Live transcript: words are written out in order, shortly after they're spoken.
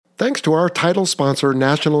thanks to our title sponsor,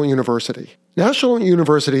 National University. National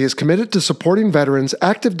University is committed to supporting veterans,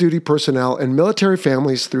 active duty personnel, and military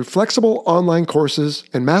families through flexible online courses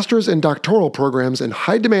and master's and doctoral programs in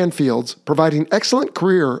high-demand fields, providing excellent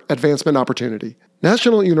career advancement opportunity.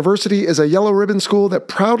 National University is a yellow ribbon school that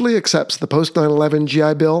proudly accepts the post-9/11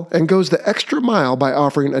 GI Bill and goes the extra mile by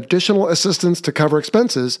offering additional assistance to cover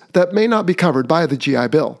expenses that may not be covered by the GI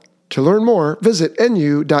Bill. To learn more, visit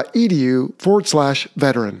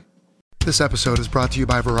nu.edu/veteran. This episode is brought to you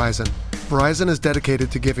by Verizon. Verizon is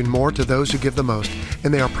dedicated to giving more to those who give the most,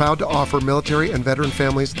 and they are proud to offer military and veteran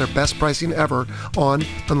families their best pricing ever on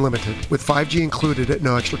Unlimited, with 5G included at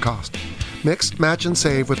no extra cost. Mix, match, and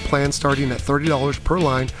save with plans starting at $30 per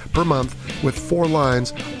line per month with 4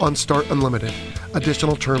 lines on Start Unlimited.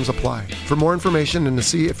 Additional terms apply. For more information and to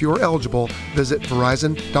see if you're eligible, visit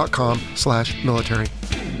verizon.com/military.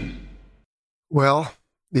 Well,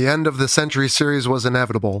 the end of the Century Series was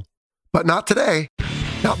inevitable, but not today.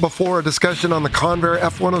 Not before a discussion on the Convair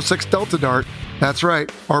F-106 Delta Dart. That's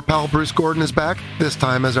right, our pal Bruce Gordon is back, this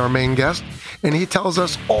time as our main guest, and he tells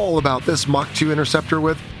us all about this Mach 2 interceptor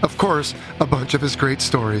with, of course, a bunch of his great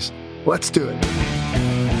stories. Let's do it. He's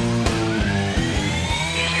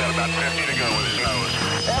got about 50 to go with his nose.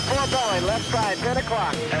 F4 Boeing, left side, 10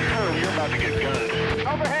 o'clock. F4, you're about to get gunned.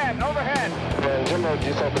 Overhead. Jimbo, do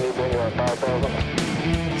you think we need to bring 5,000?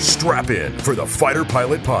 Strap in for the Fighter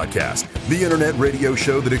Pilot Podcast, the internet radio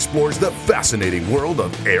show that explores the fascinating world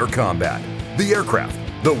of air combat, the aircraft,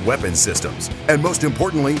 the weapon systems, and most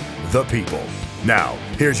importantly, the people. Now,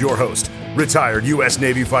 here's your host, retired U.S.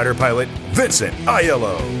 Navy fighter pilot, Vincent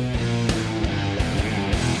Aiello.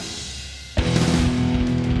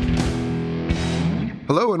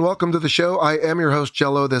 Hello and welcome to the show. I am your host,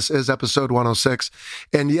 Jello. This is episode 106.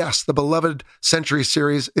 And yes, the beloved Century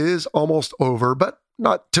Series is almost over, but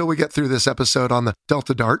not till we get through this episode on the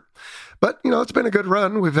Delta Dart. But, it's been a good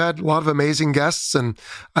run. We've had a lot of amazing guests, and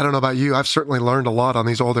I don't know about you, I've certainly learned a lot on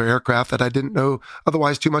these older aircraft that I didn't know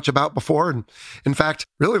otherwise too much about before. And in fact,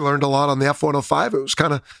 really learned a lot on the F-105. It was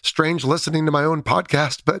kind of strange listening to my own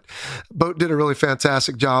podcast, but Boat did a really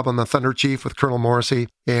fantastic job on the Thunder Chief with Colonel Morrissey.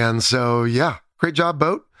 And so, yeah, great job,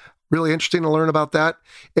 Boat. Really interesting to learn about that.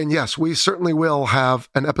 And yes, we certainly will have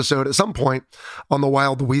an episode at some point on the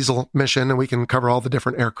Wild Weasel mission, and we can cover all the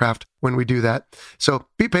different aircraft when we do that. So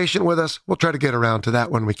be patient with us. We'll try to get around to that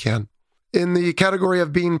when we can. In the category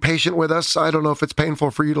of being patient with us, I don't know if it's painful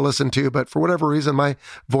for you to listen to, but for whatever reason, my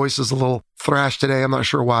voice is a little thrashed today. I'm not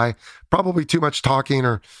sure why. Probably too much talking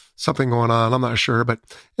or something going on. I'm not sure. But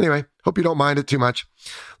anyway, hope you don't mind it too much.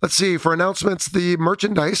 Let's see. For announcements, the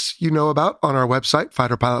merchandise you know about on our website,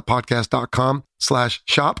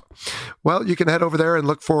 fighterpilotpodcast.com/shop. Well, you can head over there and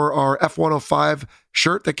look for our F-105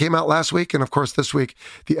 shirt that came out last week. And of course, this week,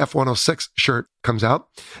 the F-106 shirt comes out.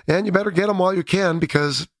 And you better get them while you can,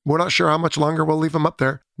 because we're not sure how much longer we'll leave them up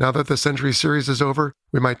there. Now that the Century Series is over,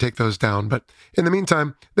 we might take those down. But in the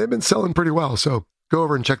meantime, they've been selling pretty well. So go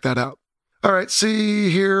over and check that out. All right, see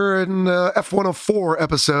here in F-104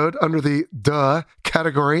 episode under the duh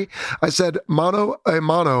category, I said mano a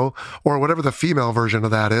mano, or whatever the female version of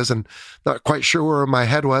that is, and not quite sure where my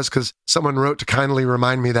head was because someone wrote to kindly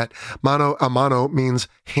remind me that mano a mano means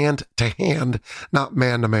hand to hand, not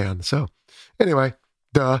man to man. So anyway,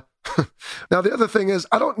 duh. Now, the other thing is,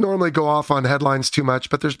 I don't normally go off on headlines too much,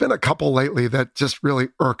 but there's been a couple lately that just really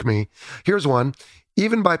irk me. Here's one.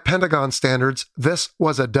 Even by Pentagon standards, this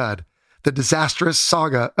was a dud. The disastrous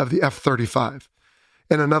saga of the F-35.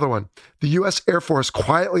 And another one, the U.S. Air Force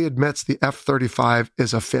quietly admits the F-35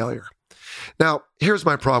 is a failure. Now, here's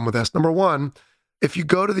my problem with this. Number one, if you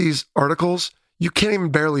go to these articles, you can't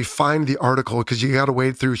even barely find the article because you got to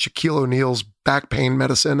wade through Shaquille O'Neal's back pain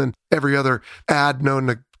medicine and every other ad known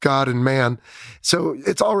to God and man. So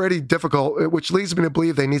it's already difficult, which leads me to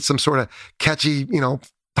believe they need some sort of catchy,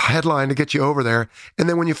 headline to get you over there. And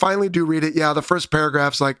then when you finally do read it, the first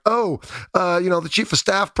paragraph's like, the chief of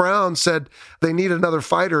staff Brown said they need another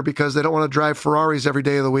fighter because they don't want to drive Ferraris every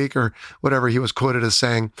day of the week, or whatever he was quoted as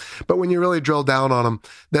saying. But when you really drill down on them,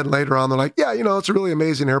 then later on, they're like, it's a really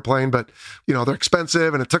amazing airplane, but they're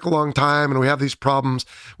expensive and it took a long time and we have these problems,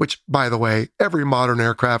 which, by the way, every modern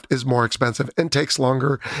aircraft is more expensive and takes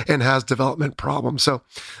longer and has development problems. So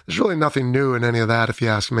there's really nothing new in any of that, if you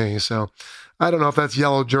ask me. So I don't know if that's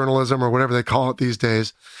yellow journalism or whatever they call it these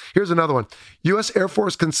days. Here's another one. U.S. Air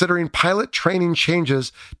Force considering pilot training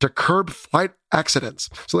changes to curb flight accidents.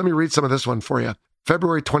 So let me read some of this one for you.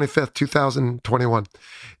 February 25th, 2021.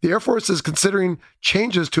 The Air Force is considering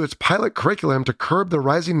changes to its pilot curriculum to curb the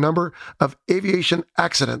rising number of aviation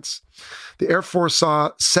accidents. The Air Force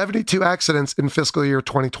saw 72 accidents in fiscal year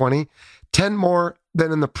 2020, 10 more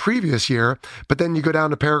than in the previous year. But then you go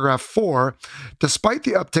down to paragraph 4. Despite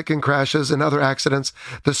the uptick in crashes and other accidents,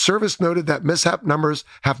 the service noted that mishap numbers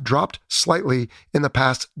have dropped slightly in the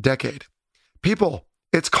past decade. People,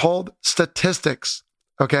 it's called statistics,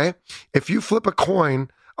 okay? If you flip a coin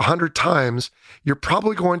 100 times, you're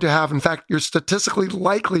probably going to have, in fact, you're statistically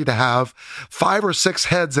likely to have 5 or 6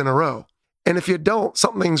 heads in a row. And if you don't,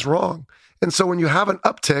 something's wrong. And so when you have an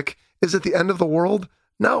uptick, is it the end of the world?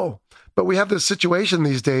 No. But we have this situation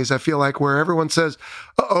these days, I feel like, where everyone says,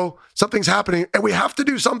 uh-oh, something's happening, and we have to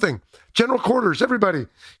do something. General quarters, everybody,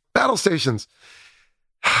 battle stations.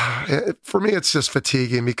 For me, it's just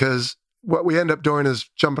fatiguing because what we end up doing is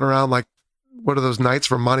jumping around like, what are those knights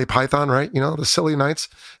from Monty Python, right? You know, the silly knights.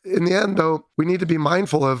 In the end, though, we need to be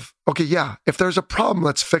mindful of, okay, yeah, if there's a problem,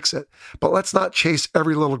 let's fix it. But let's not chase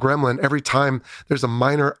every little gremlin every time there's a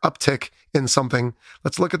minor uptick in something.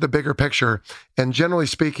 Let's look at the bigger picture. And generally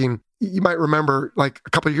speaking, you might remember like a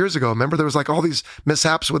couple of years ago, remember there was like all these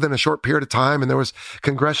mishaps within a short period of time and there was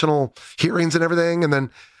congressional hearings and everything. And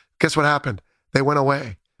then guess what happened? They went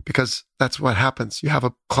away because that's what happens. You have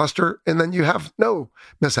a cluster and then you have no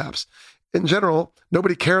mishaps. In general,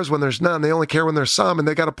 nobody cares when there's none. They only care when there's some, and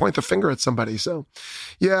they got to point the finger at somebody. So,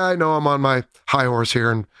 yeah, I know I'm on my high horse here,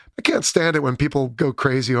 and I can't stand it when people go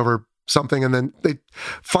crazy over something, and then they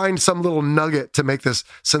find some little nugget to make this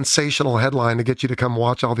sensational headline to get you to come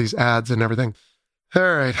watch all these ads and everything. All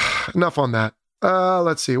right, enough on that.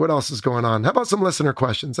 Let's see, what else is going on? How about some listener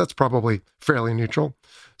questions? That's probably fairly neutral.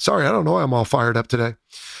 Sorry, I don't know why I'm all fired up today.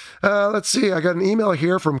 Let's see, I got an email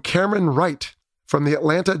here from Cameron Wright, from the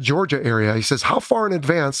Atlanta, Georgia area. He says, how far in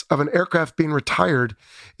advance of an aircraft being retired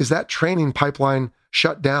is that training pipeline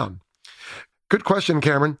shut down? Good question,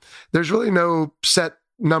 Cameron. There's really no set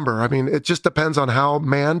number. I mean, it just depends on how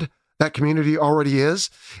manned that community already is.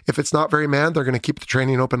 If it's not very manned, they're going to keep the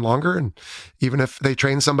training open longer. And even if they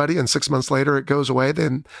train somebody and 6 months later it goes away,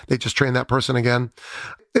 then they just train that person again.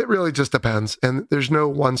 It really just depends. And there's no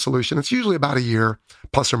one solution. It's usually about a year,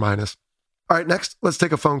 plus or minus. All right, next, let's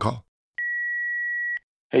take a phone call.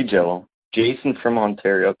 Hey, Joel. Jason from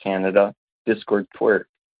Ontario, Canada. Discord twerk.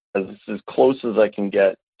 This is as close as I can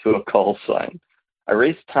get to a call sign. I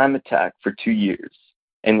raced Time Attack for 2 years,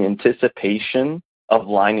 and the anticipation of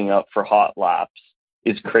lining up for hot laps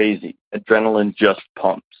is crazy. Adrenaline just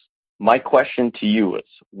pumps. My question to you is,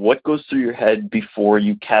 what goes through your head before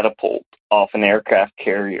you catapult off an aircraft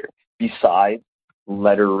carrier besides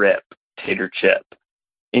let her rip, tater chip?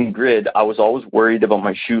 In grid, I was always worried about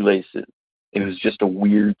my shoelaces. It was just a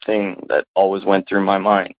weird thing that always went through my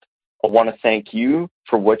mind. I want to thank you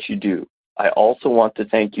for what you do. I also want to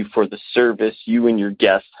thank you for the service you and your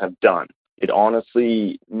guests have done. It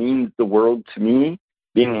honestly means the world to me,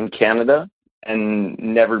 being in Canada and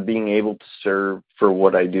never being able to serve for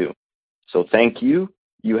what I do. So thank you.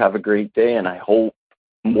 You have a great day, and I hope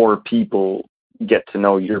more people get to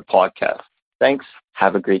know your podcast. Thanks.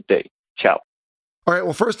 Have a great day. Ciao. All right.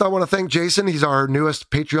 Well, first, I want to thank Jason. He's our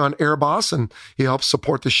newest Patreon Air Boss, and he helps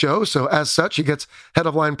support the show. So as such, he gets head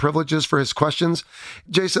of line privileges for his questions.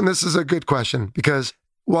 Jason, this is a good question because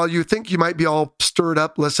while you think you might be all stirred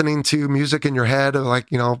up listening to music in your head, or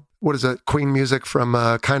like, you know, what is it? Queen music from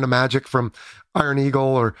Kind of Magic from Iron Eagle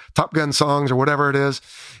or Top Gun songs or whatever it is.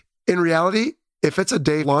 In reality, if it's a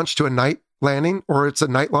day launch to a night landing or it's a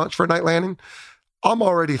night launch for a night landing, I'm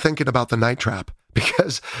already thinking about the night trap,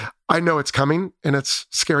 because I know it's coming and it's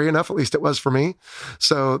scary enough, at least it was for me.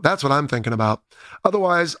 So that's what I'm thinking about.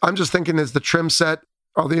 Otherwise, I'm just thinking, is the trim set,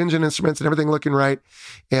 are the engine instruments and everything looking right?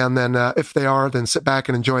 And then if they are, then sit back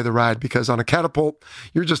and enjoy the ride, because on a catapult,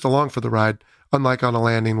 you're just along for the ride, unlike on a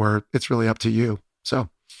landing where it's really up to you. So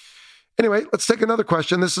anyway, let's take another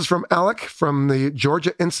question. This is from Alec from the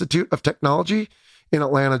Georgia Institute of Technology in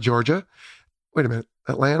Atlanta, Georgia. Wait a minute.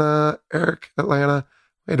 Atlanta, Eric, Atlanta.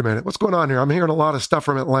 Wait a minute. What's going on here? I'm hearing a lot of stuff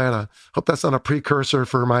from Atlanta. Hope that's not a precursor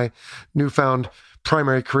for my newfound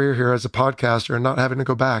primary career here as a podcaster and not having to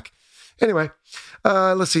go back. Anyway,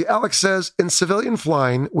 let's see. Alex says, in civilian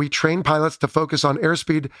flying, we train pilots to focus on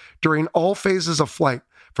airspeed during all phases of flight,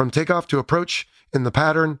 from takeoff to approach, in the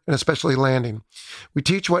pattern, and especially landing. We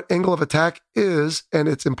teach what angle of attack is and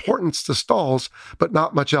its importance to stalls, but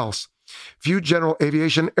not much else. Few general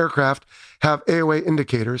aviation aircraft have AOA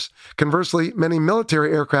indicators. Conversely, many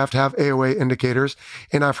military aircraft have AOA indicators,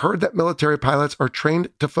 and I've heard that military pilots are trained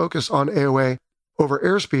to focus on AOA over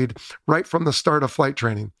airspeed right from the start of flight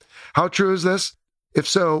training. How true is this? If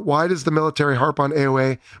so, why does the military harp on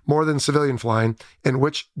AOA more than civilian flying, and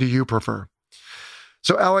which do you prefer?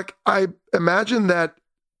 So, Alec, I imagine that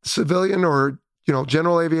civilian or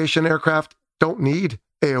general aviation aircraft don't need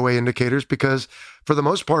AOA indicators because for the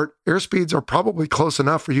most part, airspeeds are probably close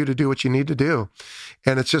enough for you to do what you need to do.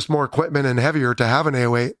 And it's just more equipment and heavier to have an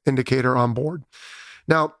AOA indicator on board.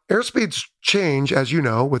 Now, airspeeds change, as you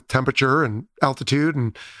know, with temperature and altitude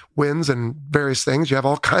and winds and various things. You have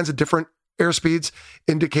all kinds of different airspeeds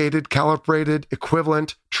indicated, calibrated,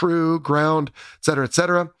 equivalent, true, ground, et cetera, et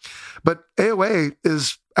cetera. But AOA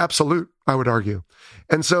is absolute, I would argue.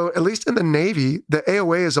 And so at least in the Navy, the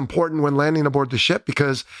AOA is important when landing aboard the ship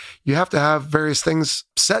because you have to have various things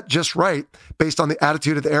set just right based on the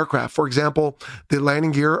attitude of the aircraft. For example, the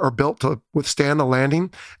landing gear are built to withstand a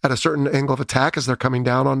landing at a certain angle of attack as they're coming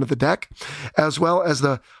down onto the deck, as well as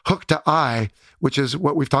the hook to eye, which is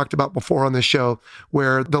what we've talked about before on this show,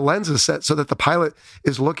 where the lens is set so that the pilot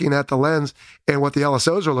is looking at the lens and what the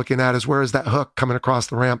LSOs are looking at is where is that hook coming across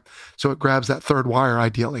the ramp so it grabs that third wire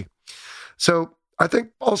ideally. So I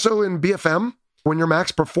think also in BFM, when you're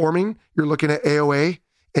max performing, you're looking at AOA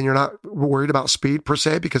and you're not worried about speed per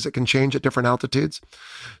se because it can change at different altitudes.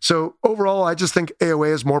 So overall, I just think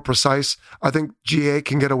AOA is more precise. I think GA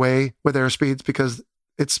can get away with airspeeds because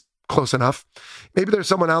it's close enough. Maybe there's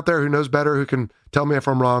someone out there who knows better who can tell me if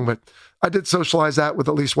I'm wrong, but I did socialize that with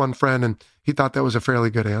at least one friend and he thought that was a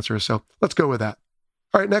fairly good answer. So let's go with that.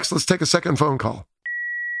 All right, next, let's take a second phone call.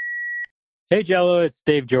 Hey, Jello, it's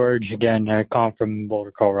Dave George again, calling from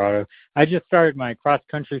Boulder, Colorado. I just started my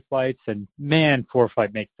cross-country flights, and man,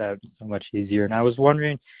 ForeFlight makes that so much easier. And I was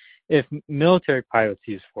wondering if military pilots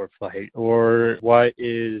use ForeFlight, or what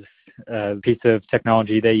is a piece of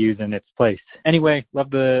technology they use in its place. Anyway, love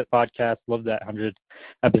the podcast, love that 100th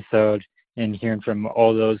episode, and hearing from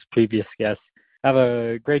all those previous guests. Have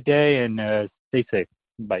a great day, and stay safe.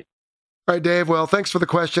 Bye. All right, Dave. Well, thanks for the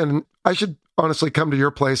question. I should honestly come to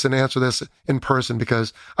your place and answer this in person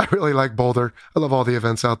because I really like Boulder. I love all the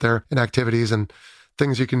events out there and activities and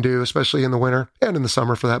things you can do, especially in the winter and in the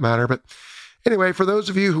summer for that matter. But anyway, for those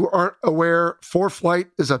of you who aren't aware,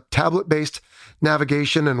 ForeFlight is a tablet-based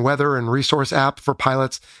navigation and weather and resource app for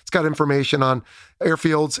pilots. It's got information on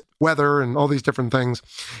airfields, weather, and all these different things.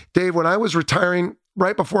 Dave, when I was retiring,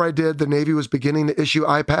 right before I did, the Navy was beginning to issue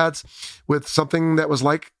iPads with something that was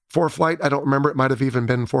like ForeFlight. I don't remember. It might have even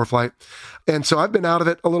been ForeFlight. And so I've been out of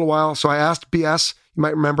it a little while. So I asked BS, you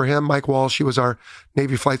might remember him, Mike Walsh. He was our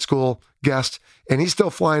Navy Flight School guest, and he's still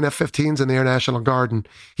flying F-15s in the Air National Guard. And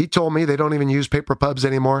he told me they don't even use paper pubs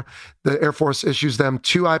anymore. The Air Force issues them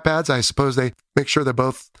 2 iPads. I suppose they make sure that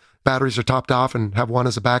both batteries are topped off and have one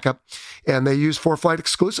as a backup. And they use ForeFlight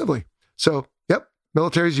exclusively. So, yep,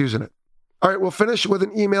 military's using it. All right, we'll finish with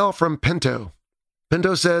an email from Pinto.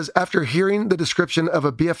 Pinto says, after hearing the description of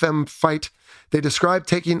a BFM fight, they describe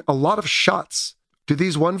taking a lot of shots. Do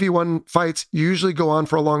these 1v1 fights usually go on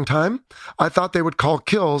for a long time? I thought they would call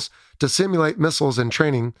kills to simulate missiles in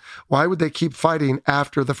training. Why would they keep fighting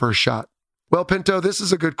after the first shot? Well, Pinto, this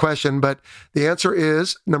is a good question, but the answer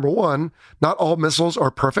is, number one, not all missiles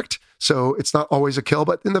are perfect, so it's not always a kill.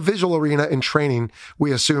 But in the visual arena in training,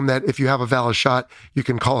 we assume that if you have a valid shot, you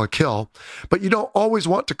can call a kill. But you don't always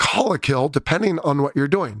want to call a kill depending on what you're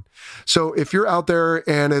doing. So if you're out there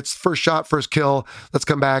and it's first shot, first kill, let's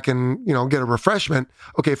come back and get a refreshment.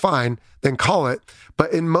 Okay, fine, then call it.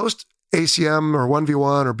 But in most ACM or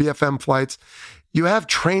 1v1 or BFM flights, you have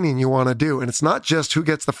training you want to do. And it's not just who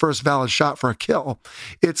gets the first valid shot for a kill.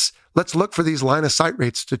 It's let's look for these line of sight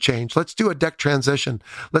rates to change. Let's do a deck transition.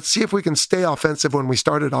 Let's see if we can stay offensive when we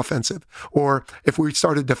started offensive. Or if we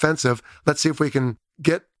started defensive, let's see if we can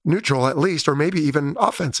get neutral at least, or maybe even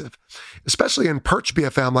offensive. Especially in perch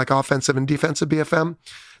BFM, like offensive and defensive BFM,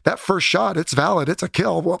 that first shot, it's valid, it's a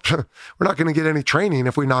kill. Well, we're not going to get any training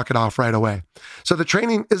if we knock it off right away. So the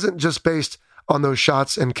training isn't just based on those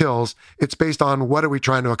shots and kills. It's based on what are we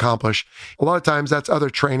trying to accomplish. A lot of times that's other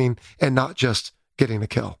training and not just getting a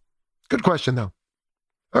kill. Good question, though.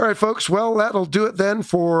 All right, folks. Well, that'll do it then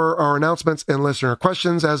for our announcements and listener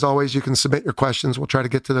questions. As always, you can submit your questions. We'll try to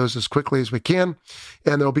get to those as quickly as we can.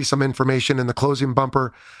 And there'll be some information in the closing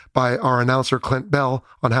bumper by our announcer, Clint Bell,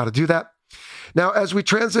 on how to do that. Now, as we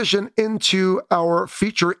transition into our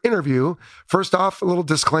feature interview, first off, a little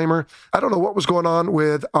disclaimer. I don't know what was going on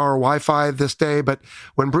with our Wi-Fi this day, but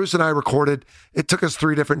when Bruce and I recorded, it took us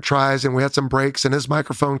 3 different tries and we had some breaks and his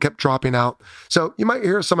microphone kept dropping out. So you might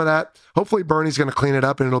hear some of that. Hopefully Bernie's going to clean it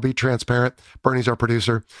up and it'll be transparent. Bernie's our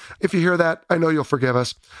producer. If you hear that, I know you'll forgive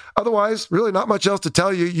us. Otherwise, really not much else to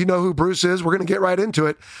tell you. You know who Bruce is. We're going to get right into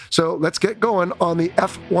it. So let's get going on the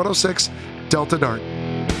F-106 Delta Dart.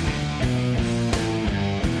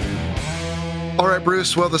 All right,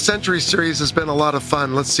 Bruce. Well, the Century Series has been a lot of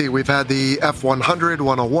fun. Let's see. We've had the F100,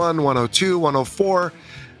 101, 102, 104.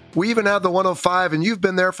 We even had the 105, and you've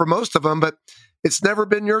been there for most of them. But it's never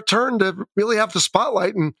been your turn to really have the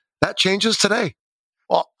spotlight, and that changes today.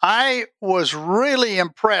 Well, I was really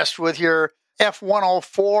impressed with your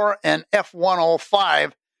F-104 and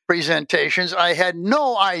F-105 presentations. I had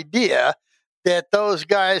no idea that those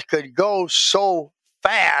guys could go so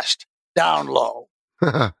fast down low.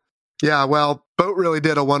 Yeah, well, Boat really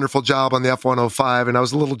did a wonderful job on the F-105, and I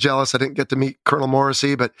was a little jealous I didn't get to meet Colonel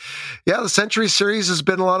Morrissey. But yeah, the Century Series has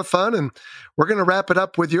been a lot of fun, and we're going to wrap it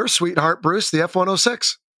up with your sweetheart, Bruce, the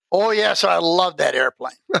F-106. Oh, yes, I love that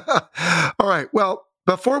airplane. All right, well,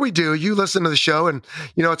 before we do, you listen to the show, and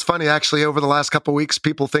it's funny, actually, over the last couple of weeks,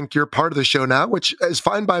 people think you're part of the show now, which is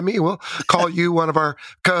fine by me. We'll call you one of our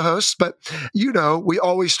co-hosts, but we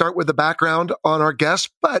always start with the background on our guests.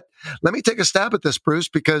 But let me take a stab at this, Bruce,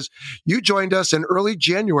 because you joined us in early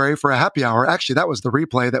January for a happy hour. Actually, that was the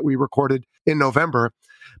replay that we recorded in November.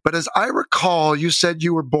 But as I recall, you said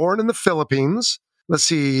you were born in the Philippines. Let's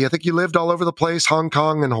see, I think you lived all over the place, Hong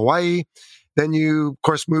Kong and Hawaii. Then you, of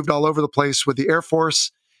course, moved all over the place with the Air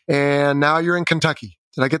Force, and now you're in Kentucky.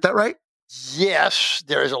 Did I get that right? Yes,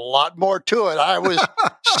 there's a lot more to it. I was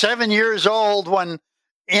 7 years old when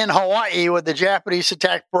in Hawaii when the Japanese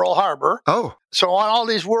attacked Pearl Harbor. Oh. So on all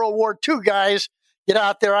these World War II guys get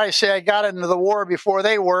out there, I say I got into the war before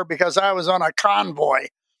they were because I was on a convoy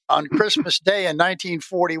on Christmas Day in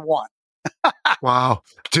 1941. Wow.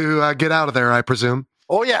 To get out of there, I presume.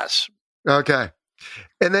 Oh, yes. Okay.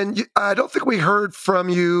 And then I don't think we heard from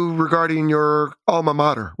you regarding your alma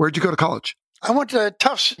mater. Where'd you go to college? I went to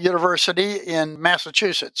Tufts University in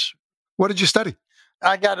Massachusetts. What did you study?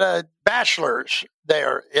 I got a bachelor's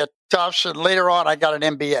there at Tufts, and later on I got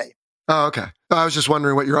an MBA. Oh, okay. I was just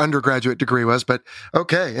wondering what your undergraduate degree was, but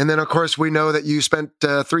okay. And then, of course, we know that you spent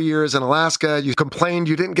 3 years in Alaska. You complained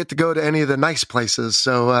you didn't get to go to any of the nice places.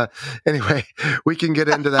 So anyway, we can get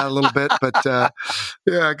into that a little bit, but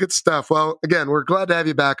yeah, good stuff. Well, again, we're glad to have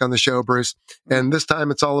you back on the show, Bruce. And this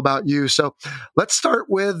time it's all about you. So let's start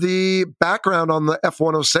with the background on the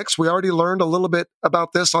F-106. We already learned a little bit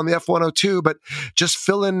about this on the F-102, but just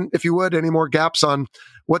fill in, if you would, any more gaps on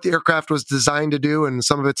what the aircraft was designed to do and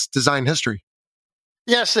some of its design history.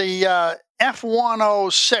 Yes, the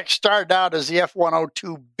F-106 started out as the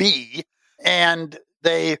F-102B, and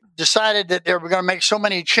they decided that they were going to make so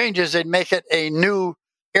many changes, they'd make it a new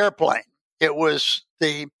airplane. It was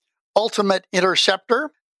the ultimate interceptor.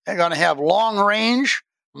 They're going to have long range,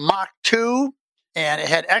 Mach 2, and it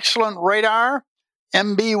had excellent radar,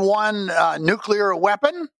 MB-1 nuclear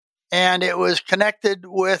weapon, and it was connected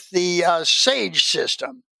with the SAGE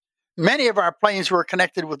system. Many of our planes were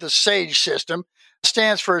connected with the SAGE system. It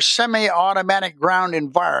stands for Semi-Automatic Ground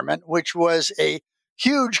Environment, which was a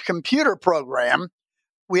huge computer program.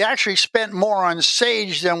 We actually spent more on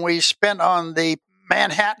SAGE than we spent on the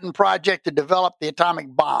Manhattan Project to develop the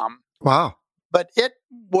atomic bomb. Wow. But it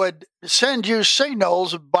would send you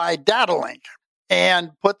signals by data link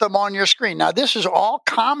and put them on your screen. Now, this is all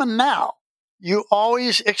common now. You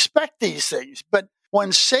always expect these things. But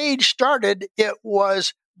when SAGE started, it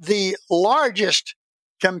was the largest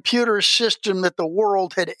computer system that the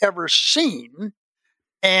world had ever seen.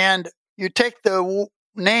 And you take the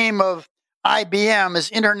name of IBM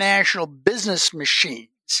as International Business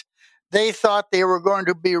Machines. They thought they were going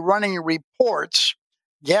to be running reports,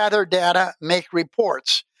 gather data, make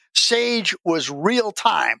reports. SAGE was real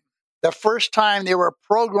time. The first time they were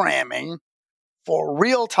programming for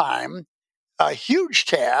real time, a huge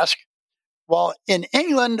task. Well, in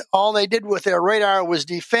England, all they did with their radar was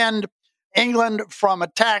defend England from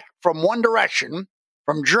attack from one direction,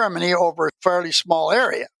 from Germany over a fairly small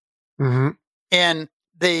area. Mm-hmm. In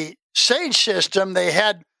the SAGE system, they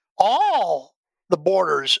had all the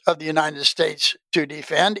borders of the United States to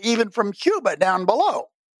defend, even from Cuba down below.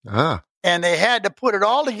 Ah. And they had to put it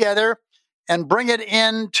all together and bring it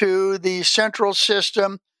into the central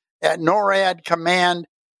system at NORAD Command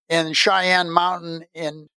in Cheyenne Mountain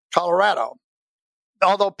in Colorado.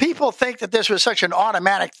 Although people think that this was such an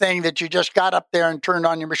automatic thing that you just got up there and turned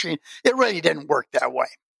on your machine, it really didn't work that way.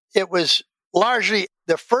 It was largely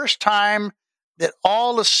the first time that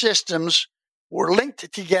all the systems were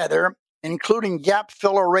linked together, including gap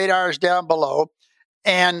filler radars down below,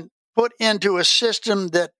 and put into a system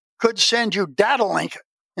that could send you data link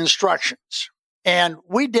instructions. And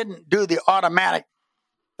we didn't do the automatic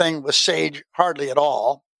thing with SAGE hardly at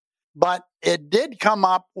all. But it did come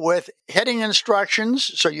up with heading instructions,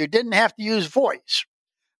 so you didn't have to use voice.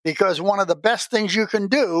 Because one of the best things you can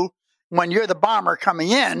do when you're the bomber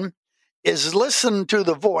coming in is listen to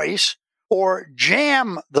the voice or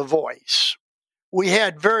jam the voice. We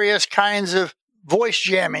had various kinds of voice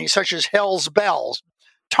jamming, such as Hell's Bells,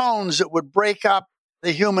 tones that would break up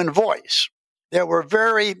the human voice. there were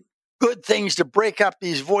very good things to break up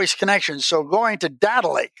these voice connections. So going to data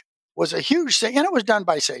lake was a huge thing, and it was done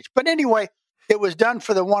by Sage. But anyway, it was done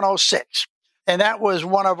for the 106, and that was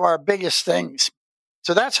one of our biggest things.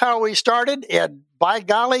 So that's how we started, and by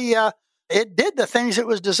golly, it did the things it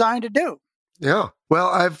was designed to do. Yeah. Well,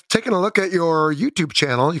 I've taken a look at your YouTube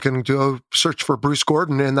channel. You can do a search for Bruce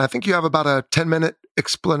Gordon, and I think you have about a 10-minute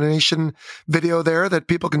explanation video there that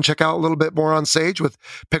people can check out a little bit more on Sage with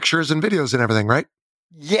pictures and videos and everything, right?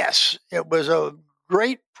 Yes, it was a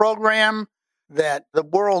great program that the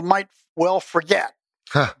world might well forget,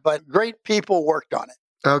 but great people worked on it.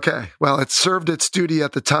 Okay. Well, it served its duty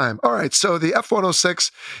at the time. All right. So the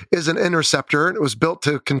F-106 is an interceptor, and it was built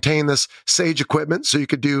to contain this Sage equipment. So you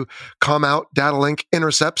could do COM-OUT data link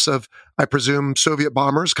intercepts of, I presume, Soviet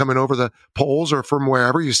bombers coming over the poles or from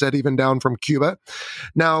wherever. You said even down from Cuba.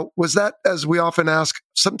 Now, was that, as we often ask,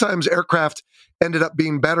 sometimes aircraft ended up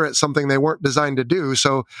being better at something they weren't designed to do.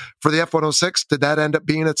 So for the F-106, did that end up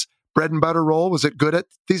being its bread and butter role? Was it good at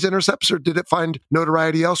these intercepts, or did it find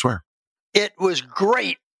notoriety elsewhere? It was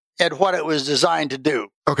great at what it was designed to do.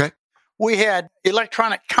 Okay. We had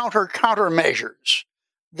electronic countermeasures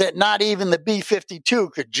that not even the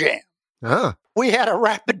B-52 could jam. Ah. We had a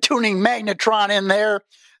rapid tuning magnetron in there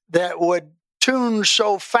that would tune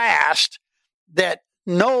so fast that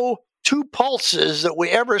no two pulses that we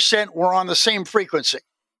ever sent were on the same frequency.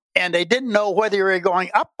 And they didn't know whether you were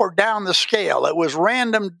going up or down the scale. It was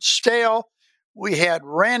random scale. We had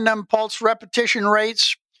random pulse repetition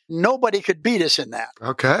rates. Nobody could beat us in that.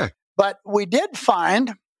 Okay. But we did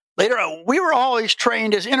find later on, we were always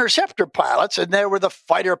trained as interceptor pilots, and there were the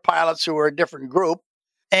fighter pilots who were a different group.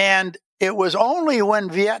 And it was only when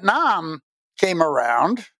Vietnam came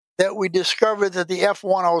around that we discovered that the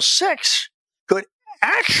F-106 could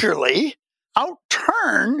actually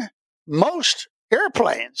outturn most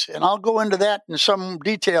airplanes. And I'll go into that in some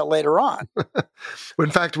detail later on.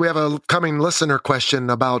 In fact, we have a coming listener question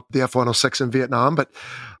about the F-106 in Vietnam, but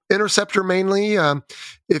interceptor mainly.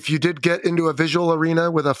 If you did get into a visual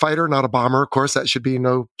arena with a fighter, not a bomber, of course, that should be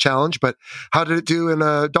no challenge, but how did it do in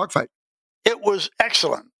a dogfight? It was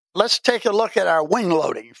excellent. Let's take a look at our wing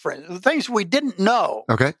loading, friends. The things we didn't know.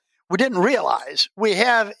 Okay. We didn't realize. We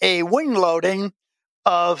have a wing loading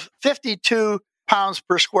of 52 pounds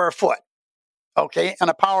per square foot. Okay, and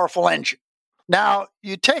a powerful engine. Now,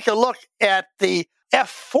 you take a look at the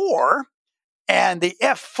F4, and the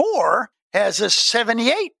F4 has a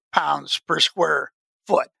 78 pounds per square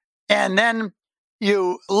foot. And then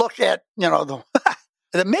you look at, the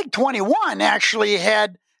MiG-21 actually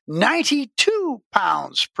had 92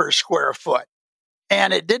 pounds per square foot.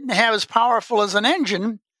 And it didn't have as powerful as an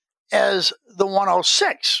engine as the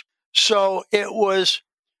 106. So it was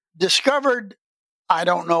discovered, I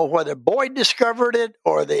don't know whether Boyd discovered it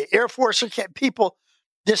or the Air Force people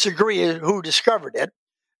disagree who discovered it,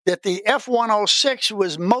 that the F-106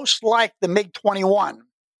 was most like the MiG-21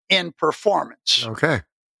 in performance. Okay.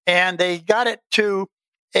 And they got it to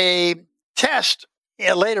a test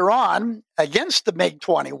later on against the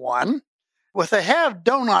MiG-21 with the Have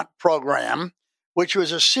Donut program, which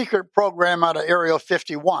was a secret program out of Area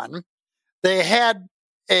 51. They had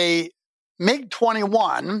a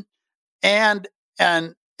MiG-21 and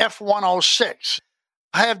an F-106.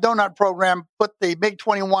 Have Donut program put the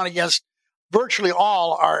MiG-21 against virtually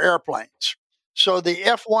all our airplanes. So the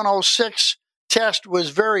F-106 test was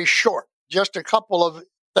very short, just a couple of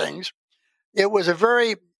things. It was a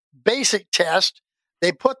very basic test.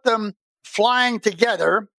 They put them flying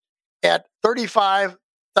together at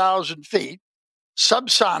 35,000 feet,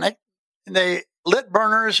 subsonic. And they lit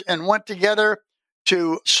burners and went together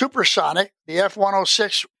to supersonic. The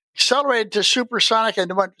F-106 accelerated to supersonic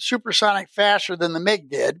and went supersonic faster than the MiG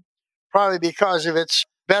did, probably because of its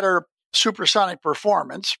better supersonic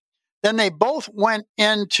performance. Then they both went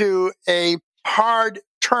into a hard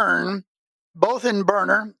turn, both in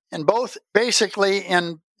burner and both basically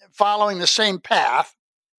in following the same path.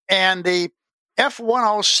 And the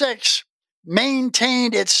F-106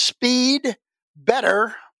 maintained its speed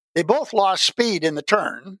better. They both lost speed in the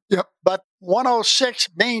turn. Yep. But 106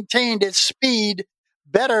 maintained its speed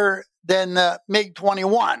better than the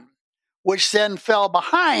MiG-21, which then fell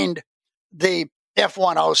behind the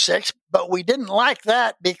F-106. But we didn't like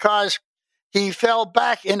that because he fell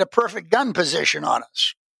back into perfect gun position on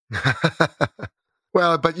us.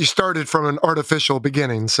 Well, but you started from an artificial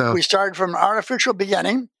beginning, so. We started from an artificial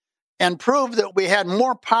beginning and proved that we had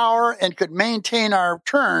more power and could maintain our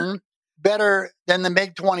turn better than the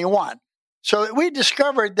MiG-21. So we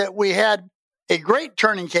discovered that we had a great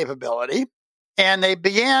turning capability, and they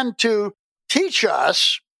began to teach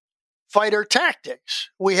us fighter tactics.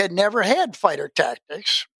 We had never had fighter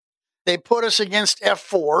tactics. They put us against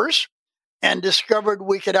F-4s and discovered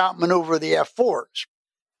we could outmaneuver the F-4s.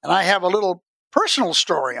 And I have a little personal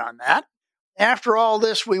story on that. After all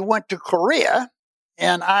this, we went to Korea,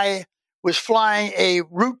 and I was flying a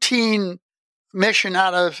routine mission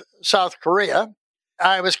out of South Korea.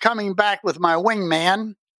 I was coming back with my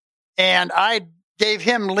wingman, and I gave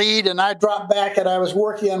him lead, and I dropped back, and I was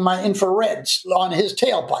working on my infrareds on his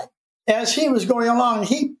tailpipe. As he was going along,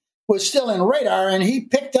 he was still in radar, and he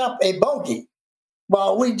picked up a bogey.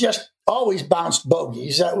 Well, we just always bounced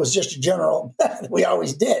bogeys. That was just a general, we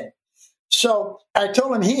always did. So I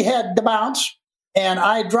told him he had to bounce, and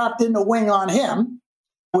I dropped in the wing on him.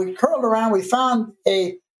 We curled around. We found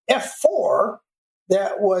a F-4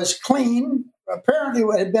 that was clean. Apparently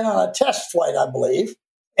it had been on a test flight, I believe,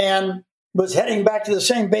 and was heading back to the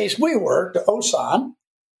same base we were, to Osan.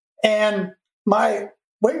 And my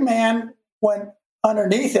wingman went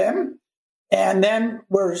underneath him, and then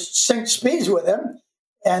were synced speeds with him,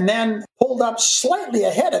 and then pulled up slightly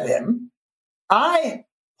ahead of him. I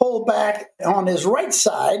pulled back on his right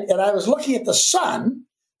side, and I was looking at the sun.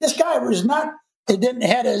 This guy was not, he didn't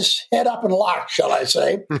have his head up and locked, shall I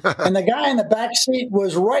say. And the guy in the back seat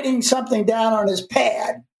was writing something down on his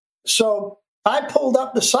pad. So I pulled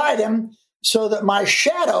up beside him so that my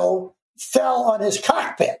shadow fell on his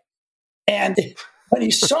cockpit. And when he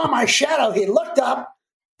saw my shadow, he looked up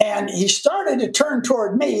and he started to turn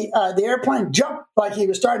toward me. The airplane jumped like he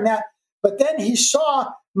was starting that, but then he saw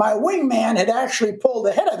my wingman had actually pulled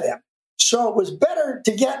ahead of him. So it was better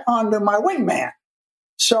to get onto my wingman.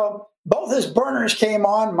 So both his burners came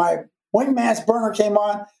on. My wingman's burner came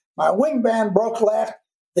on. My wingman broke left.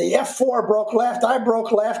 The F-4 broke left. I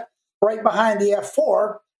broke left, right behind the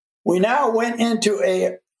F-4. We now went into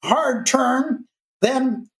a hard turn.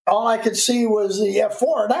 Then all I could see was the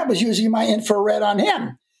F-4, and I was using my infrared on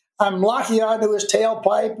him. I'm locking onto his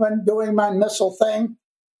tailpipe and doing my missile thing.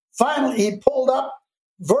 Finally, he pulled up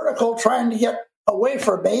vertical, trying to get away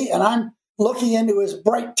from me, and I'm looking into his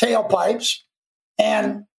bright tailpipes,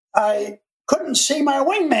 and I couldn't see my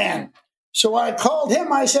wingman. So I called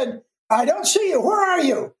him. I said, I don't see you. Where are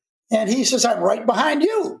you? And he says, I'm right behind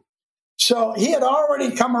you. So he had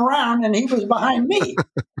already come around, and he was behind me.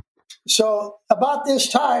 So about this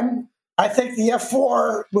time, I think the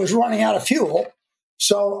F-4 was running out of fuel.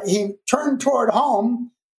 So he turned toward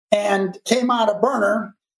home and came out of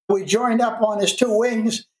burner. We joined up on his two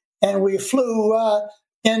wings, and we flew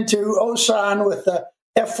into Osan with the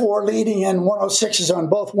F-4 leading and 106s on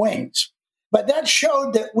both wings. But that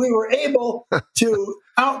showed that we were able to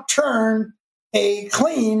outturn a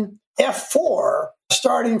clean F-4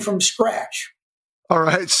 starting from scratch. All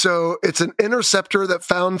right, so it's an interceptor that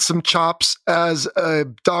found some chops as a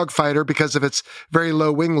dogfighter because of its very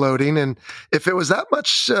low wing loading. And if it was that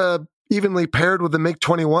much evenly paired with the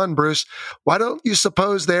MiG-21, Bruce, why don't you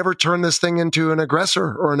suppose they ever turn this thing into an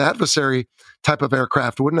aggressor or an adversary type of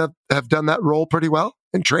aircraft? Wouldn't it have done that role pretty well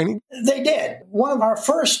in training? They did. One of our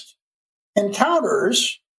first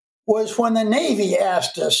encounters was when the Navy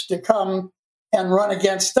asked us to come and run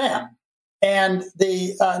against them. And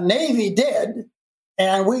the Navy did.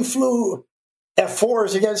 And we flew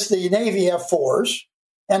F-4s against the Navy F-4s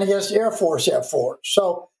and against the Air Force F-4s.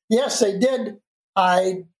 So, yes, they did.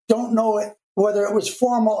 I don't know whether it was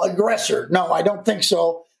formal aggressor. No, I don't think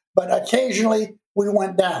so. But occasionally we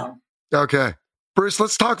went down. Okay. Bruce,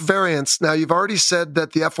 let's talk variants. Now, you've already said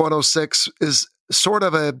that the F-106 is sort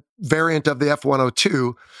of a variant of the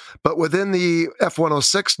F-102, but within the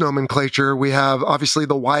F-106 nomenclature, we have obviously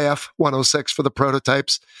the YF-106 for the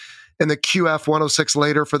prototypes, and the QF-106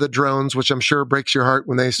 later for the drones, which I'm sure breaks your heart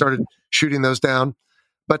when they started shooting those down.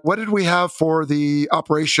 But what did we have for the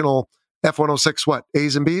operational F-106, what,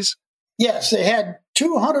 A's and B's? Yes, they had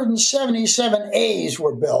 277 A's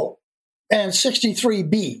were built and 63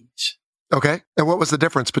 B's. Okay, and what was the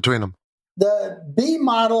difference between them? The B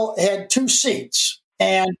model had 2 seats,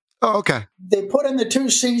 and they put in the 2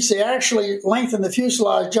 seats. They actually lengthened the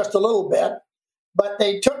fuselage just a little bit, but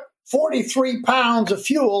they took 43 pounds of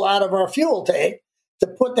fuel out of our fuel tank to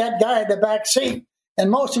put that guy in the back seat. And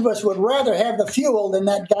most of us would rather have the fuel than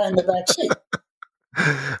that guy in the back seat.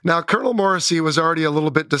 Now, Colonel Morrissey was already a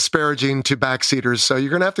little bit disparaging to backseaters, so you're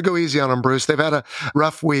going to have to go easy on them, Bruce. They've had a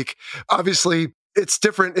rough week. Obviously, it's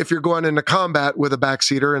different if you're going into combat with a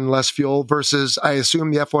backseater and less fuel versus, I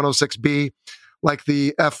assume, the F-106B, like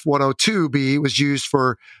the F-102B, was used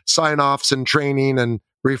for sign-offs and training and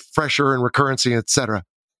refresher and recurrency, etc.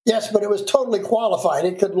 Yes, but it was totally qualified.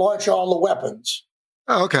 It could launch all the weapons.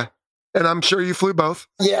 Oh, okay. And I'm sure you flew both.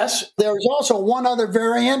 Yes. There was also one other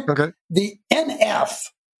variant, the NF,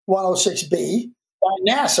 F-106B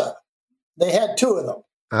by NASA. They had 2 of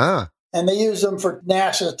them, and they used them for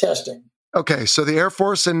NASA testing. Okay, so the Air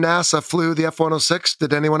Force and NASA flew the F-106.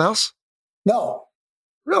 Did anyone else? No.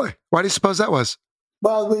 Really? Why do you suppose that was?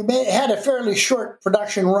 Well, we had a fairly short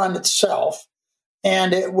production run itself,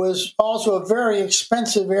 and it was also a very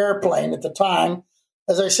expensive airplane at the time.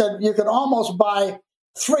 As I said, you could almost buy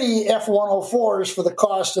 3 F-104s for the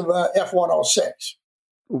cost of a F-106.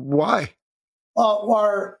 Why?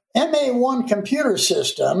 Our MA-1 computer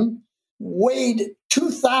system weighed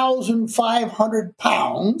 2,500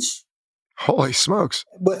 pounds. Holy smokes.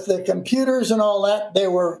 With the computers and all that, they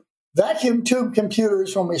were vacuum tube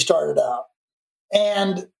computers when we started out.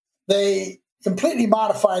 And they completely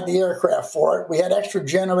modified the aircraft for it. We had extra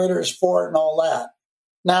generators for it and all that.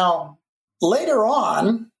 Now, later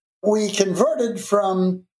on, we converted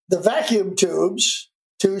from the vacuum tubes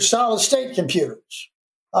to solid-state computers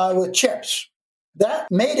with chips. That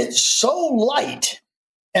made it so light,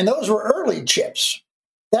 and those were early chips.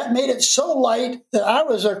 That made it so light that I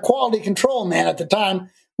was a quality control man at the time.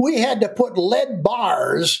 We had to put lead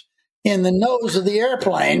bars in the nose of the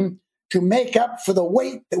airplane to make up for the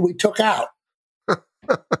weight that we took out.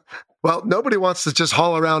 Well, nobody wants to just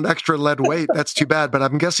haul around extra lead weight. That's too bad. But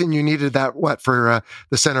I'm guessing you needed that, for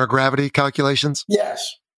the center of gravity calculations?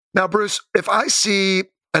 Yes. Now, Bruce, if I see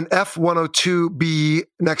an F-102B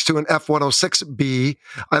next to an F-106B,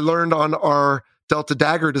 I learned on our Delta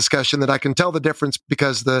Dagger discussion that I can tell the difference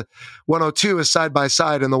because the 102 is side by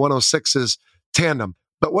side and the 106 is tandem.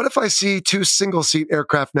 But what if I see 2 single-seat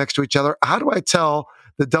aircraft next to each other? How do I tell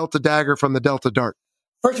the Delta Dagger from the Delta Dart?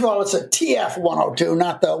 First of all, it's a TF-102,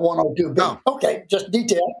 not the 102B. Oh. Okay, just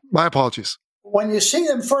detail. My apologies. When you see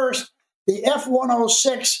them first, the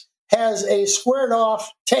F-106 has a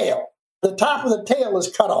squared-off tail. The top of the tail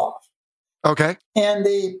is cut off. Okay. And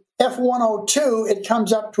the F-102, it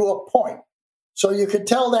comes up to a point. So you could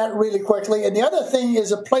tell that really quickly. And the other thing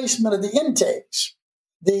is the placement of the intakes.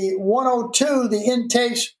 The 102, the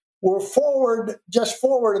intakes were just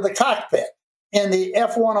forward of the cockpit. In the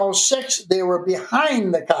F-106, they were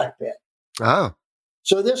behind the cockpit. Oh.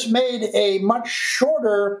 So this made a much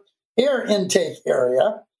shorter air intake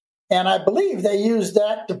area. And I believe they used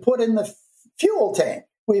that to put in the fuel tank.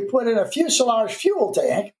 We put in a fuselage fuel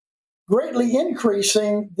tank, greatly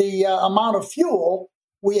increasing the amount of fuel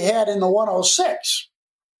we had in the 106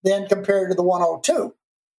 then compared to the 102.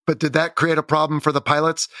 But did that create a problem for the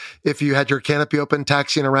pilots? If you had your canopy open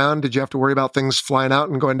taxiing around, did you have to worry about things flying out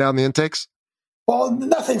and going down the intakes? Well,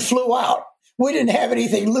 nothing flew out. We didn't have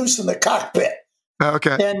anything loose in the cockpit.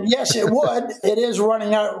 Okay. And yes, it would. It is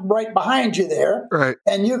running out right behind you there. Right.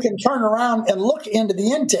 And you can turn around and look into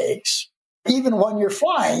the intakes. Even when you're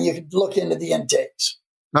flying, you can look into the intakes.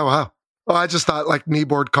 Oh, wow. Well, I just thought like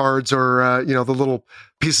kneeboard cards or, the little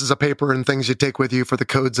pieces of paper and things you take with you for the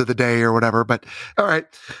codes of the day or whatever. But all right.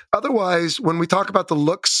 Otherwise, when we talk about the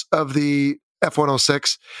looks of the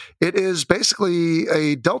F-106, it is basically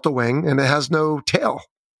a delta wing and it has no tail,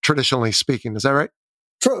 traditionally speaking. Is that right?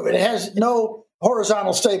 True. It has no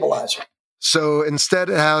horizontal stabilizer. So instead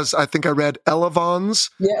it has, I think I read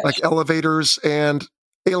elevons, yes, like elevators and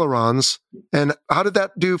ailerons. And how did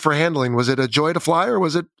that do for handling? Was it a joy to fly or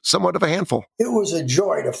was it somewhat of a handful? It was a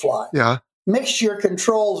joy to fly. Yeah. Mixed your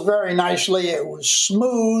controls very nicely. It was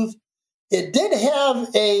smooth. It did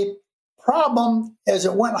have a problem as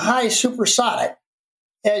it went high supersonic.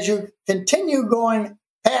 As you continue going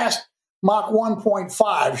past Mach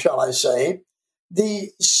 1.5, shall I say,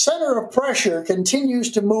 the center of pressure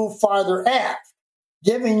continues to move farther aft,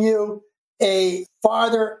 giving you a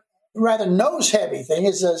farther, rather nose-heavy thing.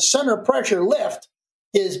 Is the center of pressure lift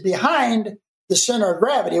is behind the center of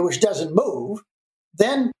gravity, which doesn't move.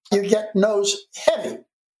 Then you get nose heavy.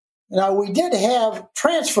 Now, we did have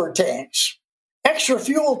transfer tanks, extra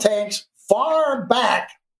fuel tanks far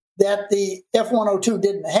back that the F-102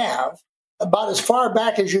 didn't have, about as far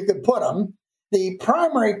back as you could put them. The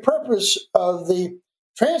primary purpose of the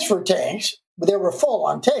transfer tanks, they were full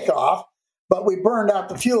on takeoff, but we burned out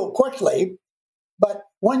the fuel quickly. But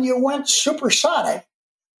when you went supersonic,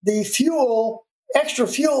 the fuel, extra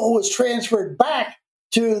fuel was transferred back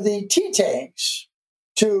to the T-tanks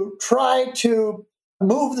to try to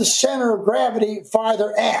move the center of gravity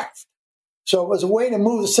farther aft. So it was a way to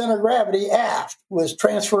move the center of gravity aft, was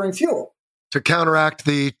transferring fuel. To counteract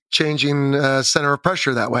the changing center of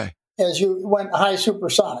pressure that way. As you went high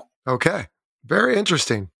supersonic. Okay. Very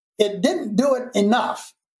interesting. It didn't do it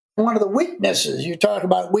enough. One of the weaknesses, you talk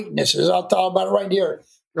about weaknesses, I'll talk about it right here.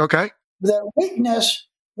 Okay. The weakness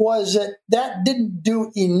was that didn't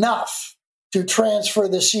do enough to transfer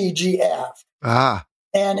the CG aft. Ah.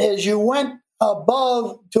 And as you went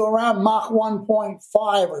above to around Mach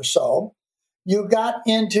 1.5 or so, you got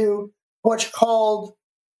into what's called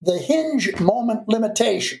the hinge moment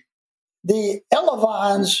limitation. The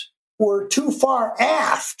elevons were too far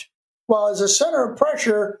aft, while as the center of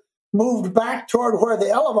pressure moved back toward where the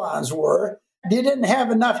elevons were, you didn't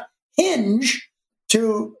have enough hinge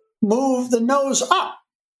to move the nose up.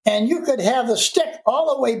 And you could have the stick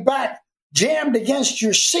all the way back jammed against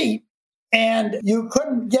your seat, and you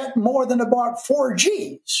couldn't get more than about 4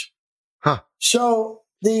 Gs. Huh. So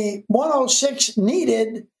the 106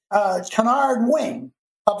 needed a canard wing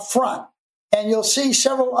up front. And you'll see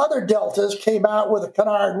several other Deltas came out with a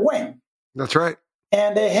canard wing. That's right.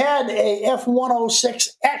 And they had a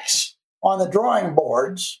F-106X on the drawing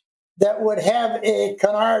boards that would have a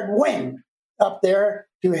canard wing up there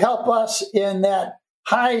to help us in that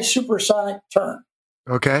high supersonic turn.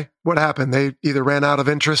 Okay. What happened? They either ran out of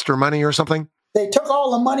interest or money or something? They took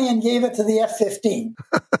all the money and gave it to the F-15.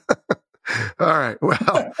 All right.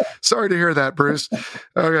 Well, sorry to hear that, Bruce.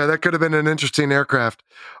 Okay, that could have been an interesting aircraft.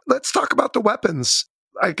 Let's talk about the weapons.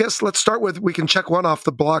 I guess let's start with, we can check one off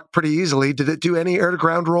the block pretty easily. Did it do any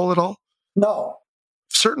air-to-ground roll at all? No.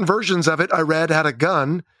 Certain versions of it, I read, had a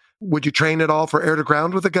gun. Would you train it all for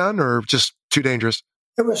air-to-ground with a gun or just too dangerous?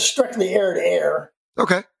 It was strictly air-to-air.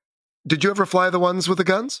 Okay. Did you ever fly the ones with the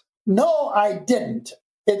guns? No, I didn't.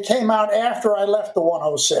 It came out after I left the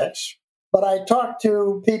 106. But I talked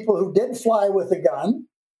to people who did fly with a gun.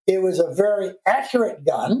 It was a very accurate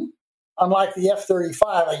gun. Unlike the F-35,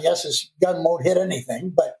 I guess his gun won't hit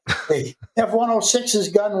anything. But the F-106's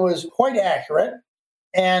gun was quite accurate.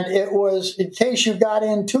 And it was in case you got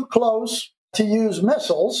in too close to use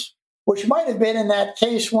missiles, which might have been in that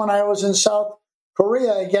case when I was in South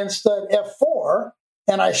Korea against the F-4.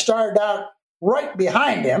 And I started out right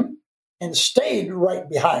behind him and stayed right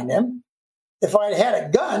behind him. If I'd had a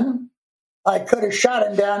gun, I could have shot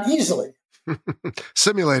him down easily.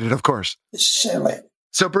 Simulated, of course. Simulated.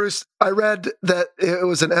 So, Bruce, I read that it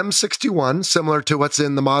was an M61, similar to what's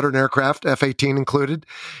in the modern aircraft, F-18 included,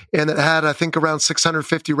 and it had, I think, around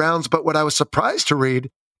 650 rounds. But what I was surprised to read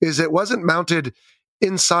is it wasn't mounted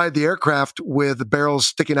inside the aircraft with the barrels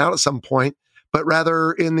sticking out at some point, but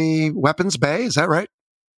rather in the weapons bay. Is that right?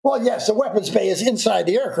 Well, yes, the weapons bay is inside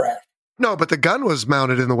the aircraft. No, but the gun was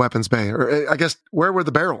mounted in the weapons bay. Or I guess, where were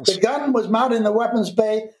the barrels? The gun was mounted in the weapons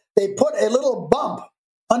bay. They put a little bump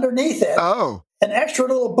underneath it. Oh. An extra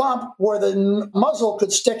little bump where the muzzle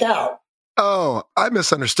could stick out. Oh, I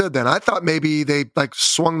misunderstood then. I thought maybe they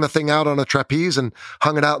swung the thing out on a trapeze and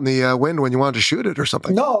hung it out in the wind when you wanted to shoot it or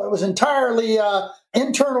something. No, it was entirely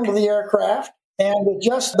internal to the aircraft and with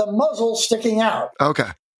just the muzzle sticking out. Okay,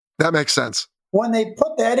 that makes sense. When they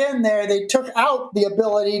put that in there, they took out the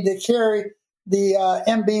ability to carry the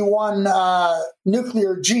MB-1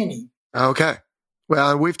 nuclear Genie. Okay.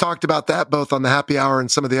 Well, we've talked about that both on the Happy Hour and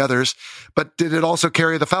some of the others, but did it also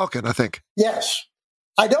carry the Falcon, I think? Yes.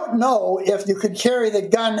 I don't know if you could carry the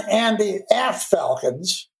gun and the aft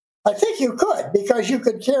Falcons. I think you could, because you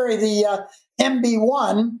could carry the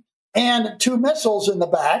MB-1 and 2 missiles in the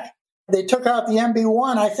back. They took out the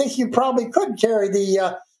MB-1. I think you probably could carry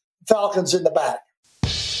the Falcons in the back.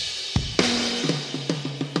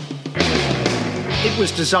 It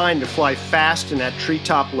was designed to fly fast and at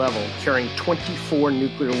treetop level, carrying 24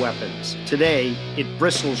 nuclear weapons. Today, it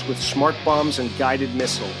bristles with smart bombs and guided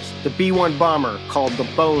missiles. The B-1 bomber, called the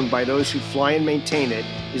Bone by those who fly and maintain it,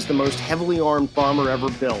 is the most heavily armed bomber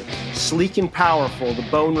ever built. Sleek and powerful, the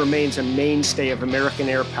Bone remains a mainstay of American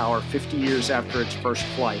air power 50 years after its first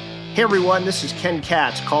flight. Hey everyone, this is Ken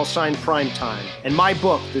Katz, call sign Primetime, and my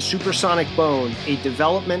book, The Supersonic Bone, A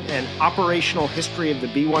Development and Operational History of the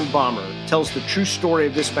B-1 Bomber, tells the true story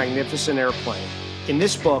of this magnificent airplane. In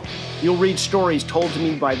this book, you'll read stories told to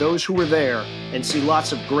me by those who were there and see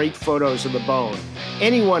lots of great photos of the Bone.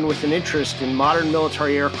 Anyone with an interest in modern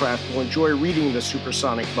military aircraft will enjoy reading The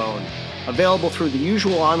Supersonic Bone, available through the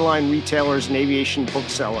usual online retailers and aviation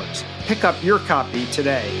booksellers. Pick up your copy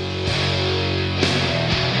today.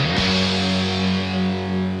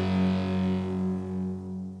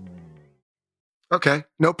 Okay,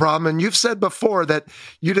 no problem. And you've said before that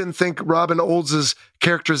you didn't think Robin Olds'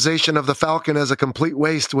 characterization of the Falcon as a complete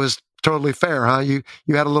waste was totally fair, huh? You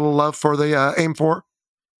had a little love for the AIM-4?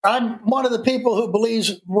 I'm one of the people who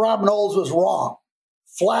believes Robin Olds was wrong,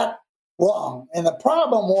 flat wrong. And the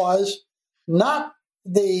problem was not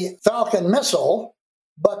the Falcon missile,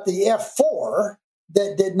 but the F-4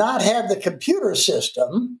 that did not have the computer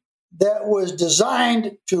system that was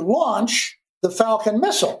designed to launch the Falcon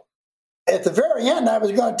missile. At the very end, I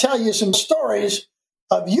was going to tell you some stories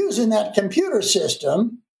of using that computer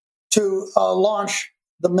system to launch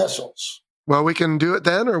the missiles. Well, we can do it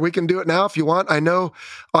then, or we can do it now if you want. I know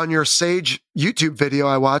on your Sage YouTube video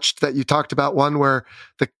I watched that you talked about one where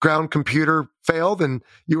the ground computer failed and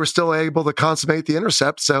you were still able to consummate the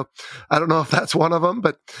intercept. So I don't know if that's one of them,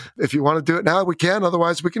 but if you want to do it now, we can.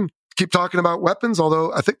 Otherwise, we can keep talking about weapons,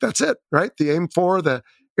 although I think that's it, right? The AIM-4, the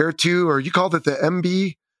Air 2, or you called it the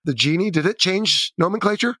MB, the Genie. Did it change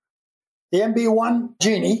nomenclature? The MB-1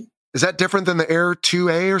 Genie. Is that different than the Air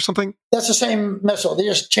 2A or something? That's the same missile. They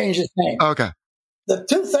just changed its name. Okay. The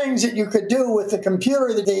two things that you could do with the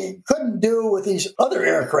computer that they couldn't do with these other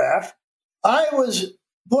aircraft, I was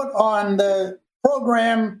put on the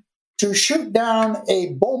program to shoot down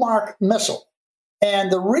a Beaumark missile. And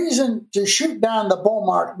the reason to shoot down the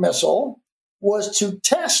Beaumark missile was to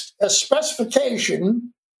test a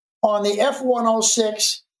specification on the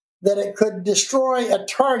F-106 that it could destroy a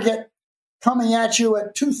target coming at you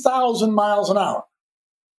at 2,000 miles an hour.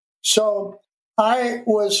 So I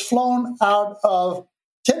was flown out of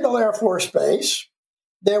Tyndall Air Force Base.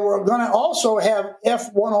 They were going to also have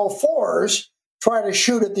F-104s try to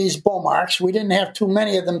shoot at these Beaumarks. We didn't have too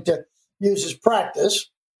many of them to use as practice.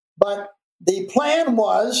 But the plan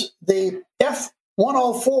was the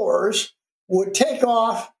F-104s would take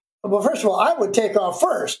off. Well, first of all, I would take off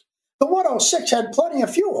first. The 106 had plenty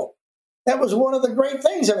of fuel. That was one of the great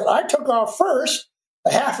things of it. I took off first,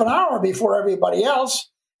 a half an hour before everybody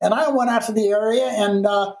else, and I went out to the area and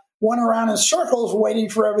went around in circles waiting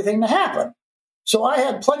for everything to happen. So I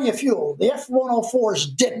had plenty of fuel. The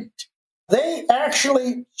F-104s didn't. They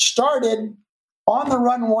actually started on the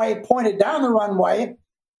runway, pointed down the runway,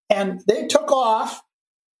 and they took off,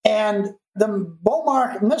 and the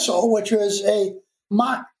Beaumark missile, which was a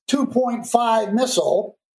Mach 2.5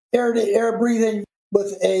 missile, air-to-air breathing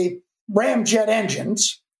with a ramjet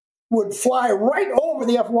engines, would fly right over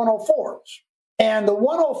the F-104s. And the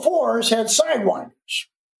 104s had sidewinders.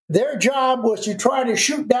 Their job was to try to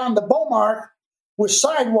shoot down the Beaumark with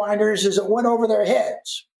sidewinders as it went over their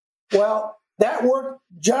heads. Well, that worked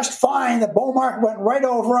just fine. The Beaumark went right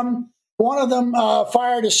over them. One of them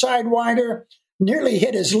fired a sidewinder, nearly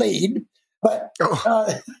hit his lead, but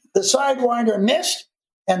the sidewinder missed,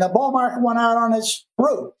 and the Beaumark went out on its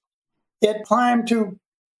route. It climbed to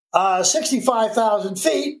 65,000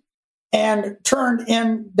 feet and turned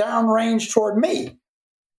in downrange toward me.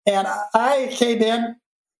 And I came in,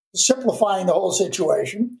 simplifying the whole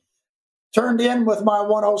situation, turned in with my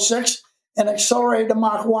 106 and accelerated to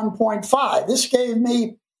Mach 1.5. This gave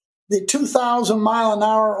me the 2,000 mile an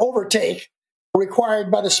hour overtake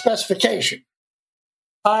required by the specification.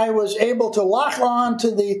 I was able to lock on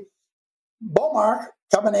to the Beaumark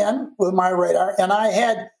coming in with my radar, and I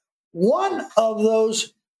had one of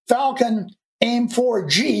those Falcon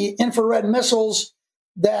AIM-4G infrared missiles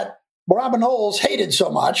that Robin Olds hated so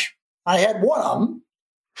much. I had one of them,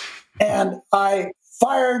 and I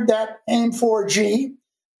fired that AIM-4G,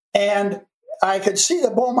 and I could see the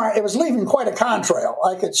Beaumark. It was leaving quite a contrail.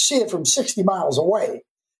 I could see it from 60 miles away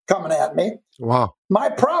coming at me. Wow. My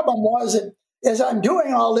problem was that as I'm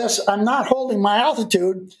doing all this, I'm not holding my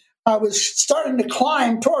altitude. I was starting to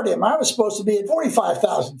climb toward him. I was supposed to be at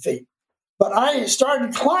 45,000 feet. But I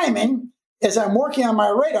started climbing as I'm working on my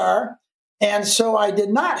radar, and so I did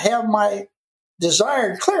not have my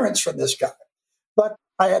desired clearance from this guy. But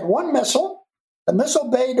I had one missile. The missile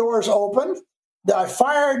bay doors opened. I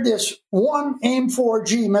fired this one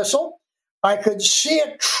AIM-4G missile. I could see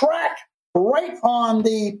it track right on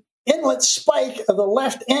the inlet spike of the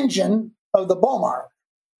left engine of the Beaumark.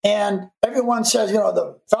 And everyone says,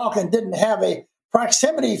 the Falcon didn't have a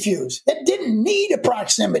proximity fuse. It didn't need a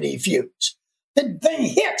proximity fuse. The thing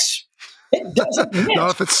hits. It doesn't miss.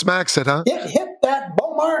 Not if it smacks it, huh? It hit that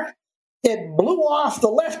Beaumark. It blew off the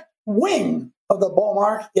left wing of the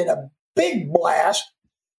Beaumark in a big blast.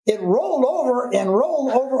 It rolled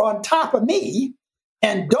over on top of me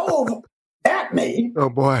and dove at me. Oh,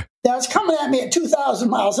 boy. Now, it's coming at me at 2,000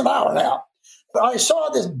 miles an hour now. I saw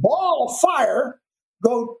this ball of fire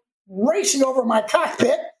go racing over my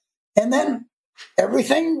cockpit, and then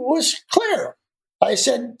everything was clear. I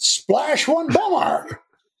said, splash one Beaumark.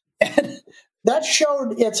 And that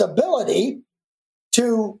showed its ability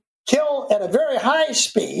to kill at a very high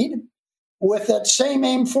speed with that same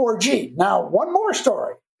AIM-4G. Now, one more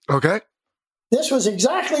story. Okay. This was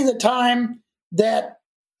exactly the time that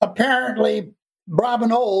apparently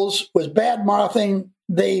Robin Olds was bad-mouthing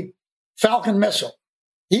the Falcon missile.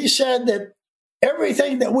 He said that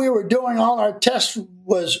everything that we were doing, all our tests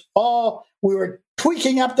we were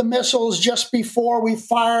tweaking up the missiles just before we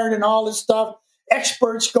fired and all this stuff,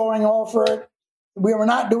 experts going over it. We were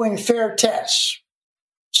not doing fair tests.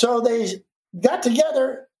 So they got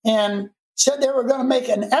together and said they were going to make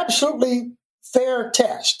an absolutely fair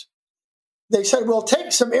test. They said, we'll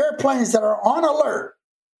take some airplanes that are on alert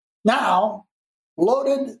now,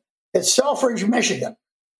 loaded at Selfridge, Michigan.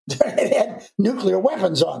 They had nuclear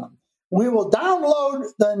weapons on them. We will download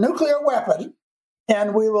the nuclear weapon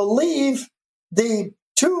and we will leave the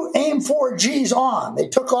two AIM-4Gs on. They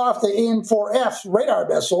took off the AIM-4F radar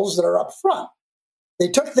missiles that are up front. They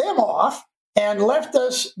took them off and left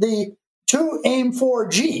us the two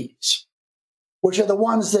AIM-4Gs, which are the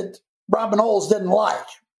ones that Robin Olds didn't like.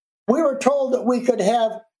 We were told that we could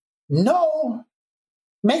have no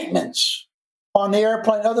maintenance on the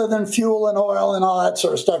airplane other than fuel and oil and all that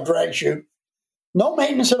sort of stuff, drag chute. No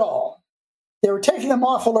maintenance at all. They were taking them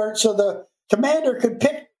off alert so the commander could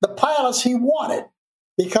pick the pilots he wanted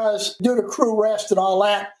because due to crew rest and all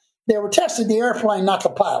that, they were testing the airplane, not the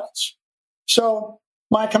pilots. So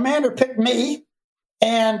my commander picked me,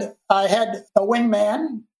 and I had a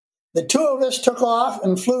wingman. The two of us took off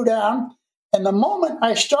and flew down. And the moment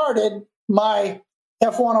I started my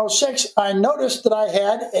F-106, I noticed that I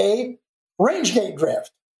had a range gate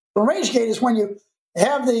drift. The range gate is when you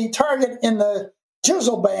have the target in the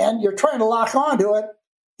Jizzle band, you're trying to lock onto it.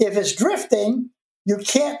 If it's drifting, you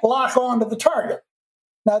can't lock onto the target.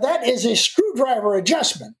 Now, that is a screwdriver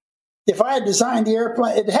adjustment. If I had designed the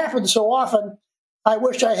airplane, it happens so often, I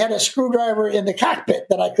wish I had a screwdriver in the cockpit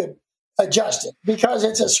that I could adjust it because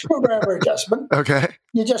it's a screwdriver adjustment. Okay.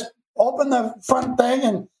 You just open the front thing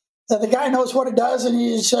and the guy knows what it does and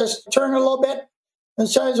he says, turn it a little bit and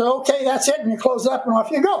says, okay, that's it. And you close it up and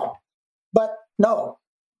off you go. But no.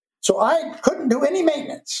 So I couldn't do any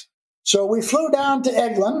maintenance. So we flew down to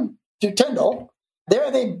Eglin, to Tyndall.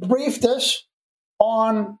 There they briefed us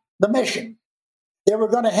on the mission. They were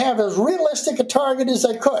going to have as realistic a target as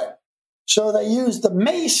they could. So they used the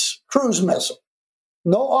Mace cruise missile.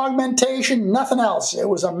 No augmentation, nothing else. It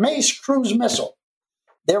was a Mace cruise missile.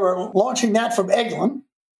 They were launching that from Eglin.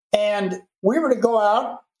 And we were to go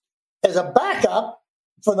out as a backup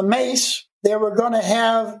for the Mace. They were going to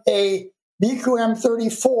have a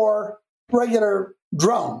BQM-34 regular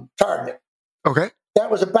drone target. Okay.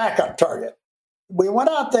 That was a backup target. We went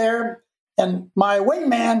out there, and my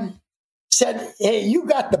wingman said, hey, you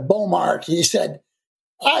got the Beaumark. He said,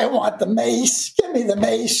 I want the Mace. Give me the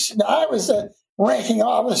Mace. Now, I was a ranking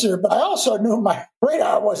officer, but I also knew my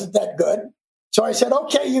radar wasn't that good. So I said,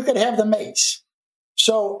 okay, you could have the Mace.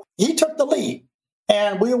 So he took the lead,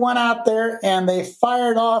 and we went out there, and they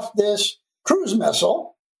fired off this cruise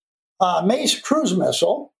missile, Mace cruise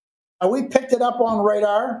missile. We picked it up on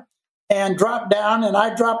radar and dropped down, and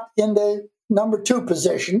I dropped into number 2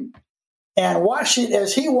 position and watched it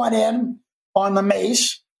as he went in on the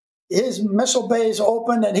Mace. His missile bays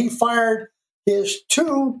opened, and he fired his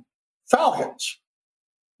 2 Falcons.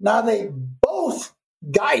 Now, they both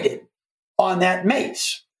guided on that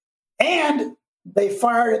Mace, and they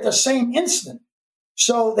fired at the same instant.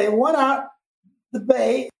 So they went out the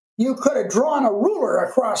bay. You could have drawn a ruler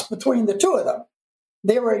across between the 2 of them.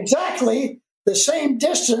 They were exactly the same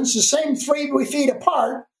distance, the same 3 feet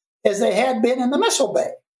apart as they had been in the missile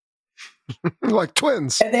bay. Like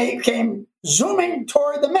twins. And they came zooming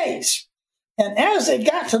toward the Mace. And as they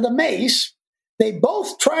got to the Mace, they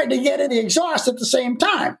both tried to get at the exhaust at the same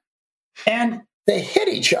time. And they hit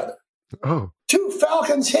each other. Oh. 2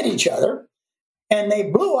 Falcons hit each other, and they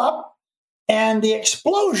blew up, and the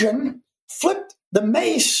explosion flipped the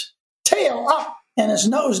Mace tail up and his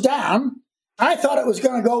nose down. I thought it was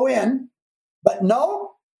going to go in, but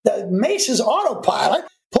no, the Mace's autopilot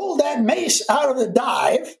pulled that Mace out of the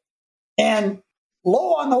dive and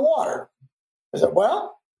low on the water. I said,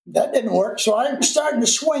 well, that didn't work. So I started to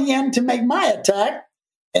swing in to make my attack.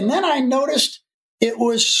 And then I noticed it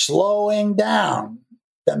was slowing down.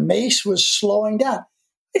 The Mace was slowing down.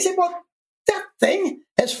 I said, well, that thing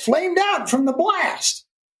has flamed out from the blast.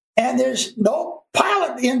 And there's no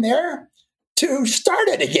pilot in there to start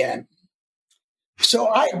it again. So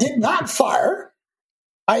I did not fire.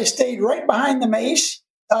 I stayed right behind the Mace.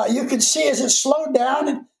 You could see as it slowed down,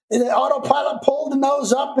 and the autopilot pulled the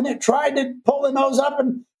nose up, and it tried to pull the nose up,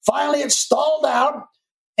 and finally it stalled out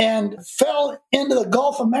and fell into the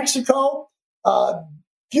Gulf of Mexico.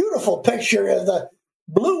 Beautiful picture of the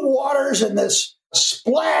blue waters and this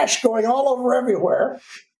splash going all over everywhere.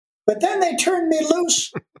 But then they turned me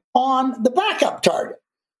loose on the backup target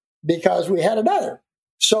because we had another.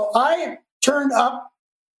 So I turned up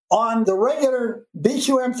on the regular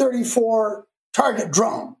BQM-34 target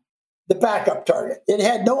drone, the backup target. It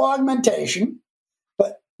had no augmentation,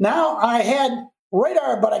 but now I had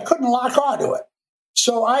radar, but I couldn't lock onto it.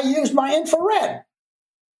 So I used my infrared,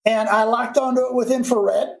 and I locked onto it with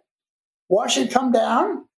infrared, watched it come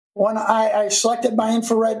down, when I selected my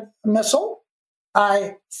infrared missile,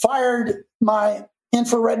 I fired my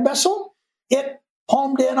infrared missile. It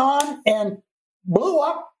homed in on and blew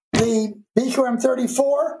up the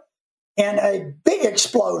BQM-34 and a big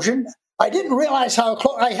explosion. I didn't realize how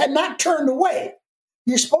close. I had not turned away.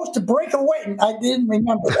 You're supposed to break away, and I didn't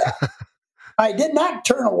remember that. I did not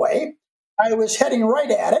turn away. I was heading right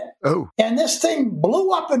at it, and this thing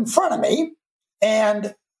blew up in front of me,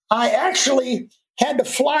 and I actually had to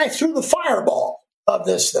fly through the fireball of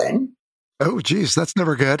this thing. Oh, geez, that's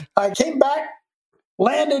never good. I came back,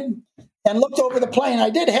 landed, and looked over the plane. I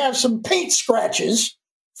did have some paint scratches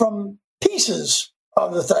from pieces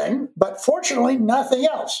of the thing, but fortunately, nothing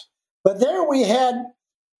else. But there we had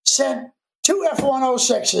sent 2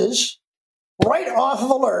 F-106s right off of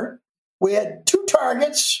alert. We had 2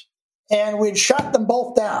 targets, and we'd shot them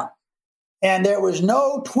both down. And there was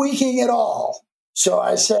no tweaking at all. So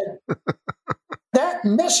I said, that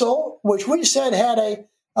missile, which we said had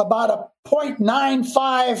about a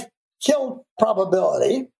 0.95 kill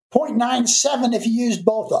probability, 0.97 if you used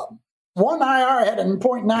both of them. One IR had a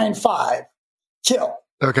 0.95 kill.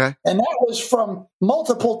 Okay. And that was from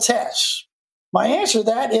multiple tests. My answer to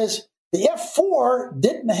that is the F-4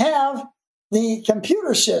 didn't have the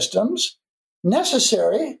computer systems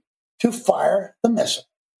necessary to fire the missile.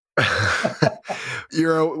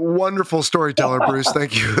 You're a wonderful storyteller, Bruce.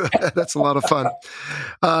 Thank you. That's a lot of fun.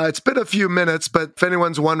 It's been a few minutes, but if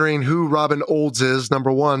anyone's wondering who Robin Olds is,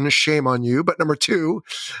 number one, shame on you. But number two,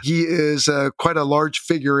 he is quite a large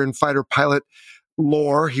figure in fighter pilot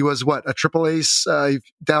lore. He was a triple ace. He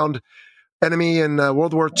downed enemy in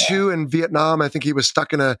World War II and Vietnam. I think he was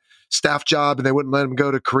stuck in a staff job and they wouldn't let him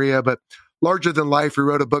go to Korea, but larger than life. He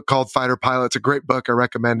wrote a book called Fighter Pilot. It's a great book. I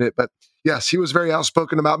recommend it. But yes, he was very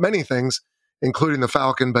outspoken about many things, including the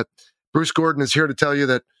Falcon. But Bruce Gordon is here to tell you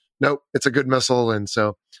that, nope, it's a good missile. And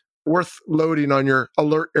so worth loading on your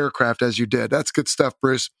alert aircraft as you did. That's good stuff,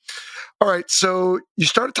 Bruce. All right. So you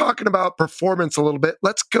started talking about performance a little bit.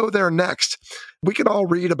 Let's go there next. We can all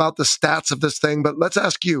read about the stats of this thing, but let's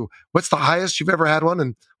ask you, what's the highest you've ever had one?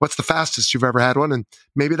 And what's the fastest you've ever had one? And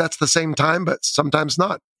maybe that's the same time, but sometimes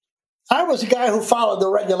not. I was a guy who followed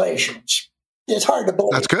the regulations. It's hard to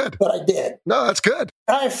believe. That's good. But I did. No, that's good.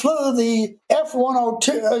 I flew the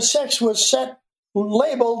F-106 was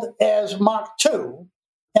labeled as Mach 2.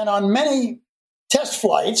 And on many test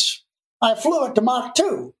flights, I flew it to Mach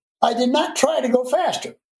 2. I did not try to go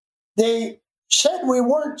faster. They said we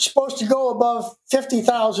weren't supposed to go above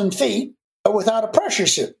 50,000 feet without a pressure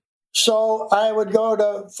suit. So I would go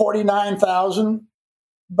to 49,000,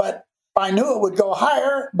 but I knew it would go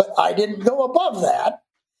higher, but I didn't go above that,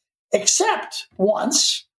 except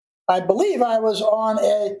once, I believe I was on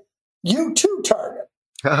a U-2 target.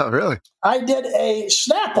 Oh, really? I did a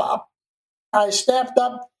snap-up. I snapped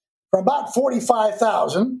up from about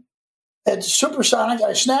 45,000. It's supersonic.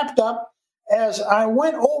 I snapped up. As I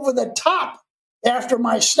went over the top after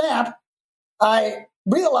my snap, I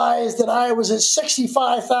realized that I was at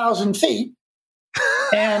 65,000 feet.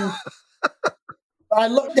 And I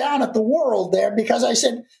looked down at the world there because I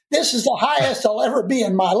said, this is the highest I'll ever be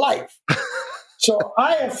in my life. So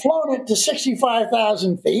I have flown it to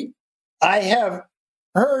 65,000 feet. I have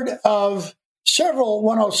heard of several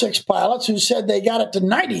 106 pilots who said they got it to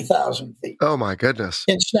 90,000 feet. Oh, my goodness.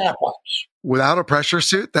 In snap-ups. Without a pressure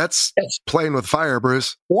suit? That's playing with fire,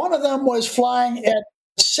 Bruce. One of them was flying at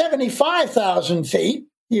 75,000 feet.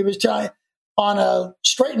 He was on a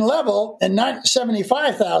straight and level at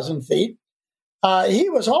 75,000 feet. He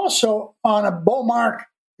was also on a Beaumark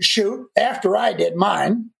shoot after I did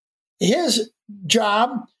mine. His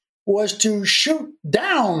job was to shoot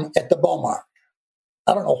down at the Beaumark.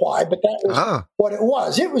 I don't know why, but that was what it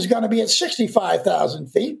was. It was going to be at 65,000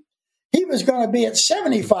 feet. He was going to be at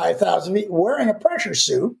 75,000 feet wearing a pressure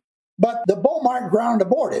suit, but the Beaumark ground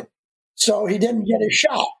aborted, so he didn't get his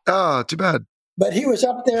shot. Oh, too bad. But he was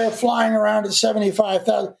up there flying around at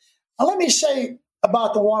 75,000. Now, let me say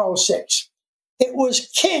about the 106. It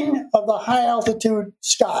was king of the high-altitude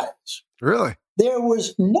skies. Really? There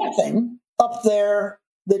was nothing up there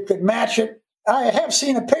that could match it. I have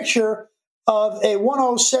seen a picture of a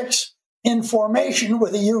 106 in formation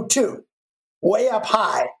with a U-2 way up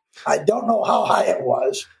high. I don't know how high it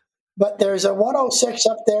was, but there's a 106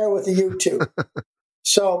 up there with a U-2.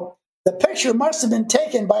 So the picture must have been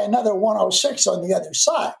taken by another 106 on the other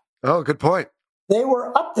side. Oh, good point. They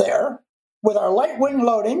were up there with our light wing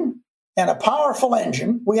loading and a powerful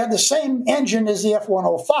engine. We had the same engine as the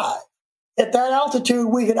F-105. At that altitude,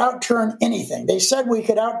 we could outturn anything. They said we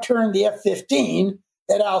could outturn the F-15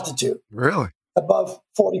 at altitude. Really? Above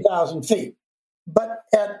 40,000 feet. But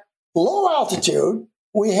at low altitude,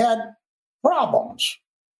 we had problems.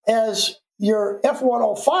 As your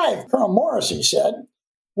F-105, Colonel Morrissey said,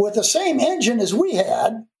 with the same engine as we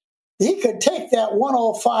had, he could take that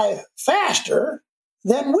 105 faster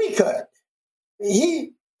than we could.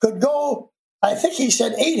 He could go, I think he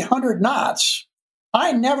said 800 knots.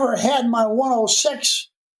 I never had my 106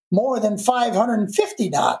 more than 550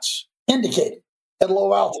 knots indicated at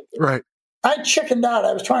low altitude. Right. I chickened out.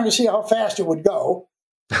 I was trying to see how fast it would go.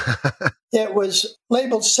 It was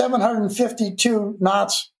labeled 752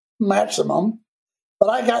 knots maximum, but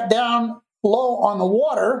I got down low on the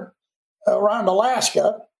water around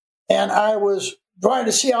Alaska, and I was trying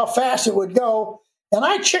to see how fast it would go, and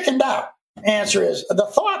I chickened out. Answer is, the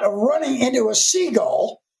thought of running into a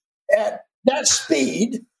seagull at that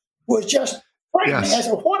speed was just frightening. Yes. I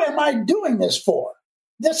said, what am I doing this for?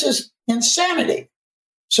 This is insanity.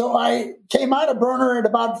 So I came out of burner at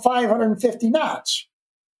about 550 knots.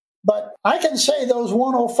 But I can say those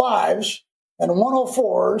 105s and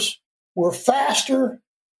 104s were faster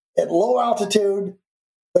at low altitude,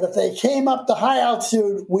 but if they came up to high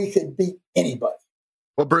altitude, we could beat anybody.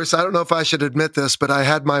 Well, Bruce, I don't know if I should admit this, but I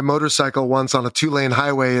had my motorcycle once on a 2-lane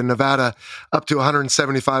highway in Nevada up to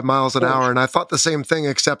 175 miles an hour. And I thought the same thing,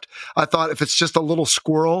 except I thought if it's just a little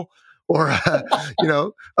squirrel or,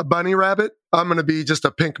 a bunny rabbit, I'm going to be just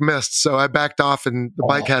a pink mist. So I backed off and the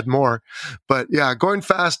bike had more. But yeah, going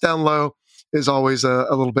fast down low is always a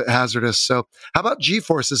little bit hazardous. So how about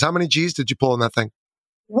G-forces? How many Gs did you pull in that thing?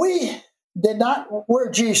 We did not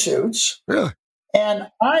wear G-suits. Really?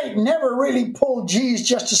 And I never really pulled Gs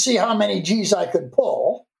just to see how many Gs I could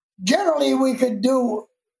pull. Generally, we could do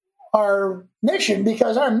our mission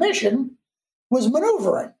because our mission was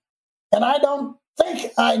maneuvering. And I don't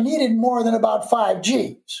think I needed more than about 5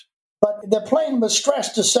 Gs. But the plane was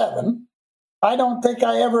stressed to 7. I don't think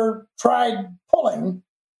I ever tried pulling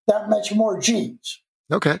that much more Gs.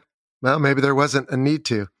 Okay. Well, maybe there wasn't a need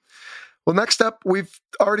to. Well, next up, we've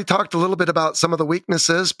already talked a little bit about some of the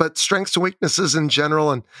weaknesses, but strengths and weaknesses in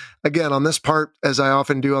general. And again, on this part, as I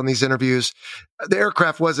often do on these interviews, the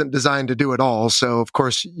aircraft wasn't designed to do it all. So, of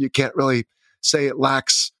course, you can't really say it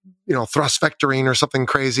lacks, thrust vectoring or something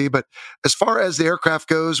crazy. But as far as the aircraft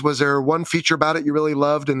goes, was there one feature about it you really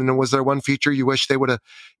loved? And then was there one feature you wish they would have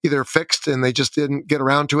either fixed and they just didn't get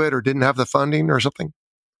around to it or didn't have the funding or something?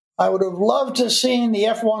 I would have loved to have seen the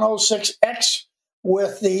F-106X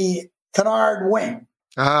with the canard wing.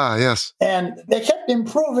 Ah, yes. And they kept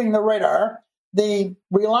improving the radar. The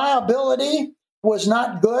reliability was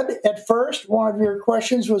not good at first. One of your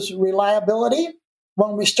questions was reliability.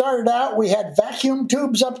 When we started out, we had vacuum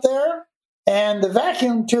tubes up there, and the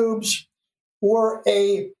vacuum tubes were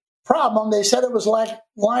a problem. They said it was like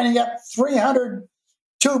lining up 300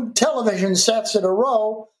 tube television sets in a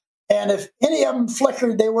row, and if any of them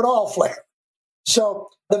flickered, they would all flicker. So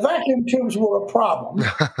the vacuum tubes were a problem,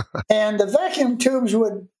 and the vacuum tubes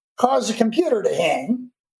would cause the computer to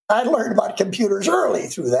hang. I learned about computers early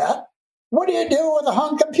through that. What do you do with a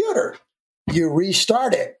hung computer? You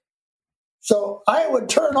restart it. So I would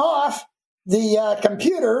turn off the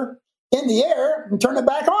computer in the air and turn it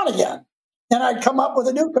back on again. And I'd come up with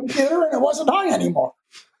a new computer and it wasn't hung anymore.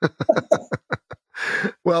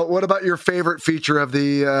 Well, what about your favorite feature of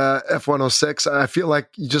the F-106? I feel like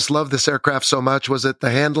you just love this aircraft so much. Was it the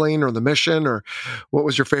handling or the mission, or what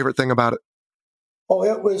was your favorite thing about it? Oh,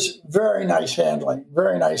 it was very nice handling,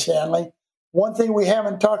 very nice handling. One thing we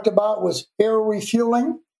haven't talked about was air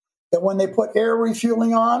refueling, that when they put air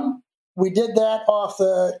refueling on, we did that off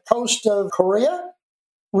the coast of Korea.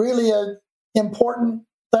 Really an important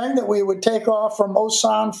thing that we would take off from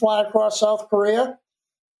Osan, fly across South Korea,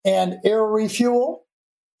 and air refuel,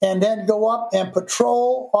 and then go up and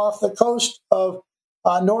patrol off the coast of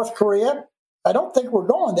North Korea. I don't think we're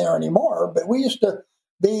going there anymore, but we used to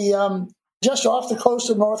be just off the coast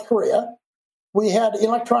of North Korea. We had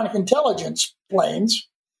electronic intelligence planes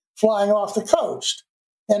flying off the coast,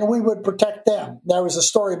 and we would protect them. There was a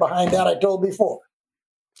story behind that I told before.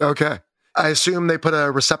 Okay. I assume they put a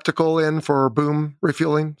receptacle in for boom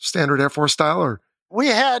refueling, standard Air Force style, or? We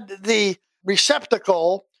had the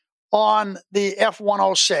receptacle on the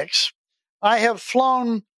F-106. I have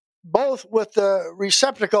flown both with the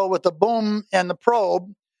receptacle with the boom and the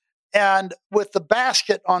probe and with the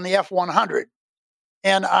basket on the F-100.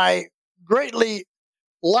 And I greatly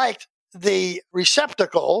liked the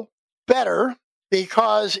receptacle better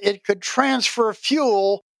because it could transfer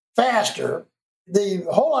fuel faster. The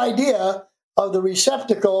whole idea of the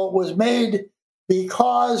receptacle was made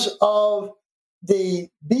because of the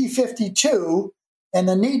B-52 and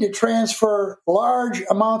the need to transfer large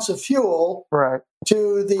amounts of fuel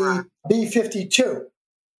to the B-52.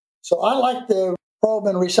 So I like the probe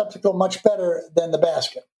and receptacle much better than the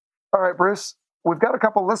basket. All right, Bruce, we've got a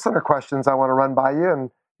couple listener questions I want to run by you, and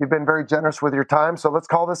you've been very generous with your time. So let's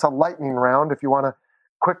call this a lightning round. If you want to,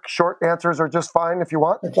 quick, short answers are just fine if you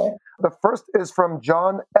want. Okay. The first is from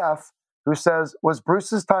John F., who says, was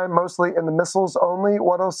Bruce's time mostly in the missiles only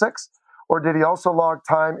 106, or did he also log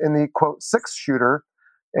time in the, quote, 6-shooter?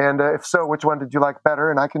 And if so, which one did you like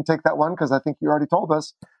better? And I can take that one because I think you already told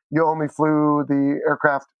us you only flew the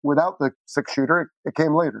aircraft without the 6-shooter. It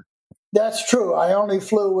came later. That's true. I only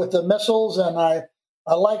flew with the missiles, and I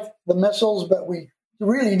liked the missiles, but we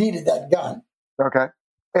really needed that gun. Okay.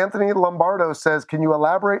 Anthony Lombardo says, can you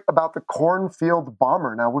elaborate about the Cornfield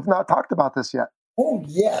bomber? Now, we've not talked about this yet. Oh,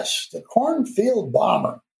 yes, the Cornfield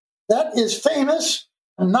bomber. That is famous,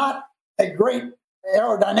 not a great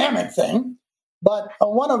aerodynamic thing, but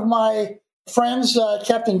one of my friends,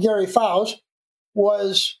 Captain Gary Faust,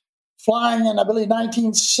 was flying in, I believe,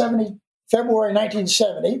 February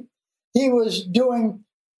 1970. He was doing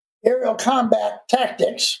aerial combat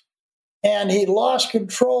tactics, and he lost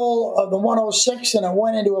control of the 106, and it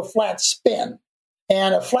went into a flat spin.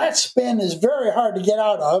 And a flat spin is very hard to get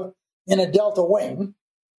out of in a delta wing,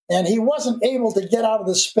 and he wasn't able to get out of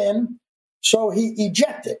the spin, so he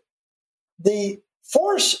ejected. The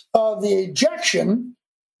force of the ejection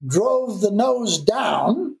drove the nose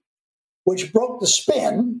down, which broke the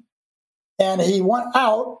spin, and he went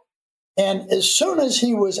out, and as soon as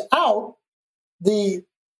he was out, the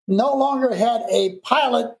no longer had a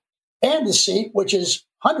pilot and a seat, which is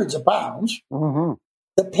hundreds of pounds. Mm-hmm.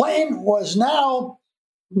 The plane was now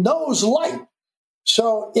nose light.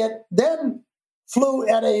 So it then flew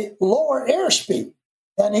at a lower airspeed,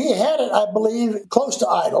 and he had it, I believe, close to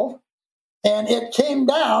idle, and it came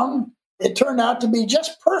down. It turned out to be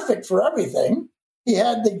just perfect for everything. He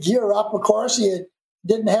had the gear up, of course. He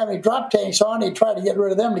didn't have any drop tanks on. He tried to get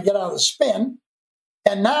rid of them to get out of the spin,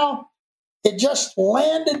 and now it just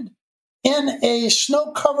landed in a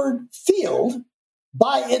snow-covered field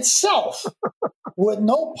by itself with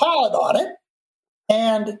no pilot on it,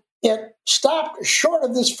 and it stopped short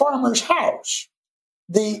of this farmer's house.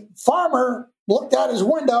 The farmer looked out his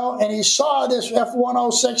window and he saw this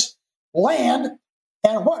F-106 land.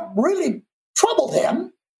 And what really troubled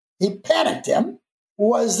him, he panicked him,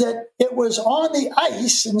 was that it was on the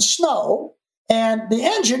ice and snow and the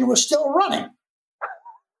engine was still running.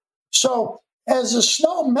 So as the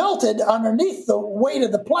snow melted underneath the weight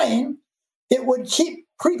of the plane, it would keep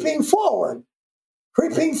creeping forward.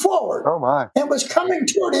 Oh, my. And was coming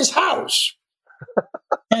toward his house.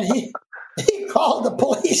 And he called the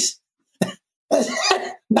police.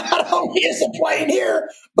 Not only is the plane here,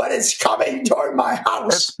 but it's coming toward my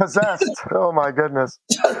house. It's possessed. Oh, my goodness.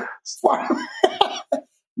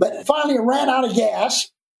 But finally it ran out of gas,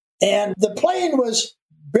 and the plane was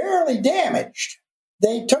barely damaged.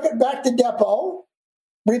 They took it back to depot,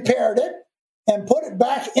 repaired it, and put it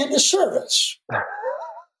back into service.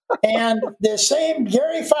 And the same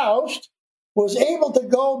Gary Faust was able to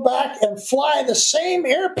go back and fly the same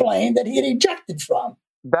airplane that he had ejected from.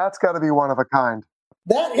 That's got to be one of a kind.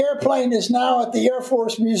 That airplane is now at the Air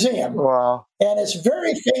Force Museum. Wow. And it's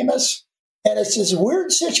very famous. And it's this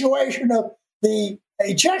weird situation of the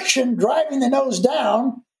ejection driving the nose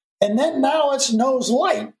down, and then now it's nose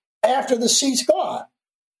light after the seat's gone.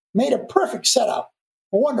 Made a perfect setup.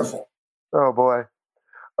 Wonderful. Oh, boy.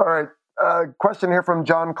 All right. Question here from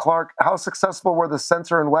John Clark. How successful were the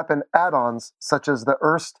sensor and weapon add-ons, such as the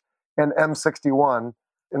Erst and M61?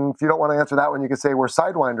 And if you don't want to answer that one, you could say, were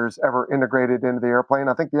Sidewinders ever integrated into the airplane?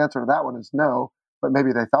 I think the answer to that one is no, but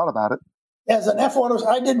maybe they thought about it. As an F-106,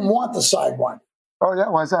 I didn't want the Sidewinder. Oh, yeah?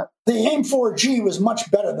 Why is that? The AIM-4G was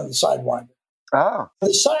much better than the Sidewinder. Oh. The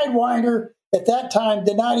Sidewinder at that time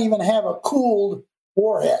did not even have a cooled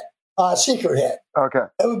warhead, seeker head. Okay.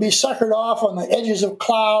 It would be suckered off on the edges of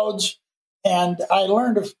clouds. And I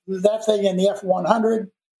learned of that thing in the F-100.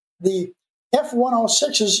 The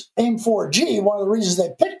F-106's AIM-4G, one of the reasons they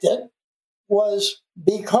picked it was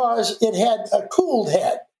because it had a cooled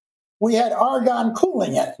head. We had argon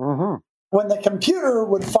cooling in it. Mm-hmm. When the computer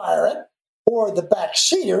would fire it, or the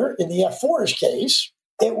backseater, in the F-4's case,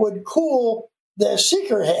 it would cool the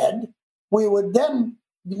seeker head. We would then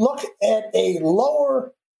look at a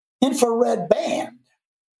lower infrared band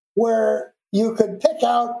where you could pick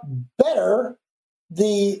out better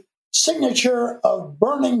the signature of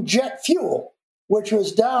burning jet fuel, which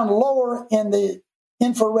was down lower in the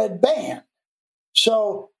infrared band.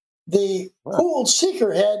 So the cooled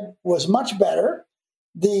seeker head was much better.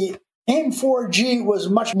 The AIM-4G was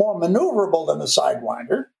much more maneuverable than the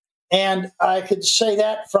Sidewinder. And I could say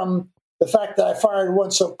that from the fact that I fired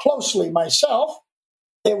one so closely myself.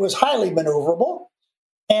 It was highly maneuverable.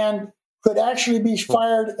 and could actually be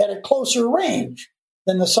fired at a closer range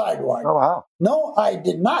than the Sidewinder. Oh, wow. No, I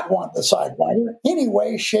did not want the Sidewinder any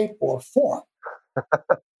way, shape, or form.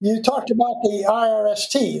 You talked about the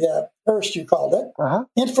IRST, the IRST you called it,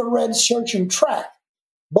 infrared search and track.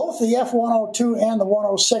 Both the F-102 and the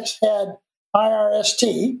 106 had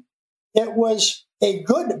IRST. It was a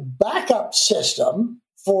good backup system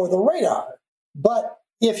for the radar. But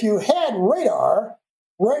if you had radar,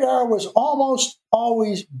 radar was almost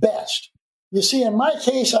always best. You see, in my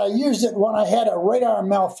case, I used it when I had a radar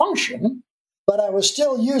malfunction, but I was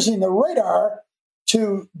still using the radar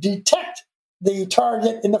to detect the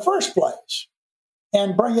target in the first place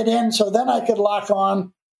and bring it in so then I could lock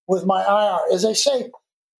on with my IR. As they say,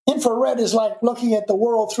 infrared is like looking at the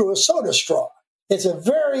world through a soda straw. It's a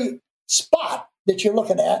very spot that you're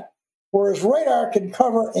looking at, whereas radar can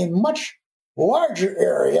cover a much larger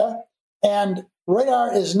area, and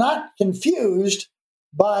radar is not confused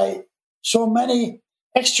by so many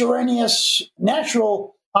extraneous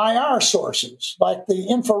natural IR sources. Like the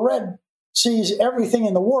infrared sees everything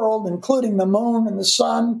in the world, including the moon and the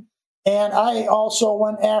sun. And I also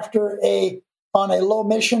went after on a low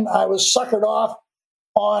mission, I was suckered off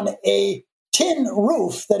on a tin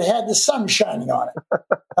roof that had the sun shining on it.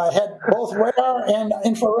 I had both radar and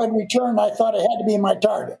infrared return. I thought it had to be my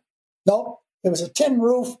target. Nope, it was a tin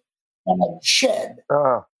roof on a shed.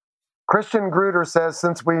 Christian Gruder says,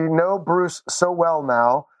 since we know Bruce so well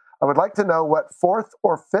now, I would like to know what 4th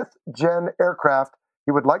or 5th gen aircraft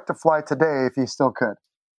he would like to fly today if he still could.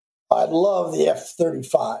 I'd love the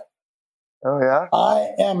F-35. Oh, yeah? I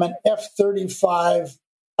am an F-35.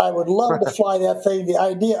 I would love to fly that thing. The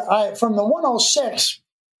idea, from the 106,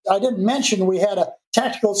 I didn't mention we had a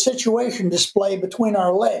tactical situation display between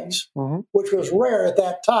our legs, which was rare at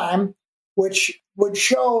that time, which would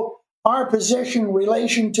show our position in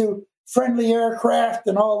relation to friendly aircraft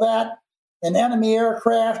and all that, and enemy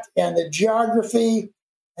aircraft, and the geography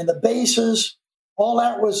and the bases. All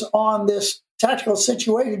that was on this tactical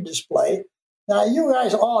situation display. Now, you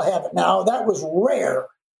guys all have it now. That was rare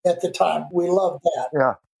at the time. We loved that.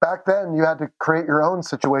 Yeah. Back then, you had to create your own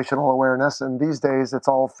situational awareness, and these days, it's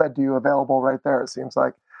all fed to you available right there, it seems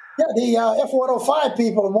like. Yeah, the F-105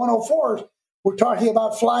 people and 104s were talking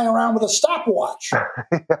about flying around with a stopwatch.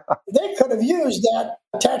 They could have used that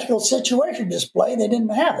tactical situation display. They didn't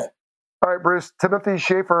have it. All right, Bruce. Timothy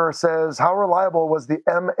Schaefer says, how reliable was the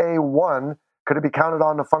MA-1? Could it be counted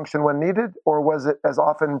on to function when needed, or was it as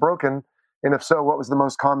often broken? And if so, what was the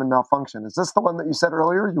most common malfunction? Is this the one that you said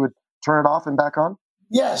earlier you would turn it off and back on?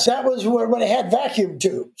 Yes, that was when it had vacuum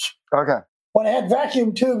tubes. Okay. When it had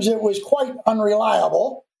vacuum tubes, it was quite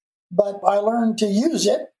unreliable, but I learned to use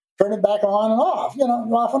it, turn it back on and off,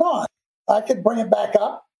 off and on. I could bring it back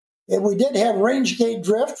up. We did have range gate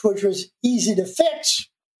drift, which was easy to fix,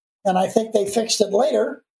 and I think they fixed it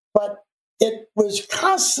later, but it was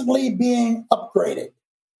constantly being upgraded.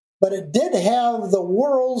 But it did have the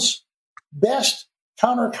world's best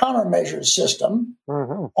countermeasure system.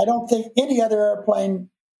 I don't think any other airplane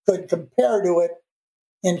could compare to it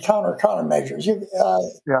in countermeasures.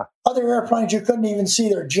 Other airplanes, you couldn't even see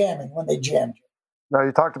their jamming when they jammed you. No,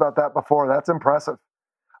 you talked about that before. That's impressive.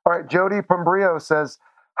 All right, Jody Pombrio says,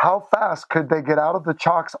 how fast could they get out of the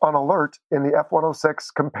chocks on alert in the F-106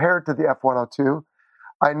 compared to the F-102?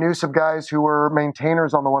 I knew some guys who were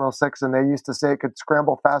maintainers on the 106, and they used to say it could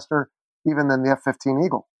scramble faster even than the F-15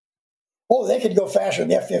 Eagle. Oh, they could go faster than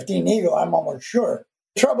the F-15 Eagle, I'm almost sure.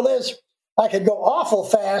 The trouble is, I could go awful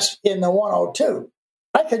fast in the 102.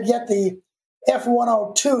 I could get the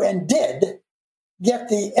F-102 and did get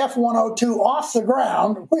the F-102 off the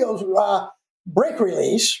ground, wheels, brake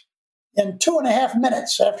release, in 2.5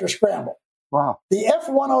 minutes after scramble. Wow. The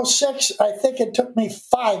F-106, I think it took me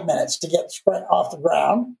 5 minutes to get off the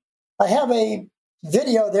ground. I have a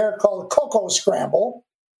video there called Coco Scramble,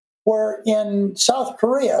 where in South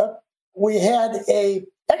Korea, we had a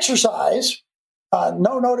exercise,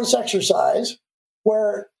 no-notice exercise,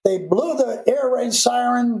 where they blew the air raid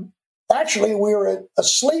siren. Actually, we were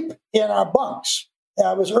asleep in our bunks.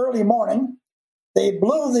 It was early morning. They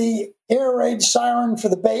blew the air raid siren for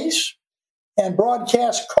the base and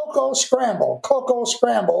broadcast Coco Scramble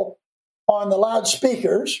on the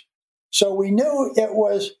loudspeakers. So we knew it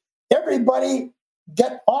was everybody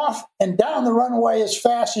get off and down the runway as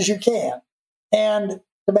fast as you can. And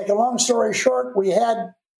to make a long story short, we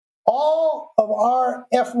had all of our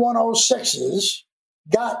F-106s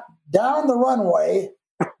got down the runway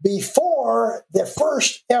before the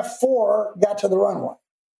first F-4 got to the runway.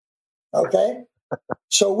 Okay?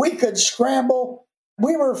 So we could scramble.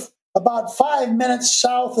 We were about 5 minutes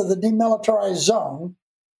south of the demilitarized zone,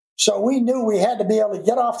 So we knew we had to be able to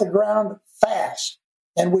get off the ground fast,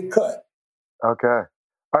 and we could. Okay.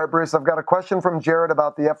 All right, Bruce, I've got a question from Jared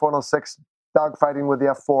about the F-106 dogfighting with the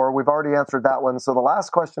F-4. We've already answered that one. So the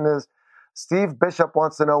last question is, Steve Bishop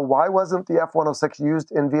wants to know, why wasn't the F-106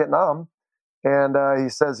 used in Vietnam? And he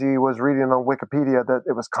says he was reading on Wikipedia that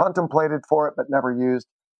it was contemplated for it, but never used.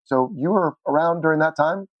 So you were around during that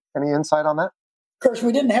time? Any insight on that? Of course,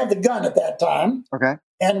 we didn't have the gun at that time. Okay.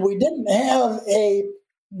 And we didn't have a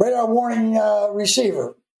radar warning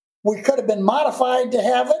receiver. We could have been modified to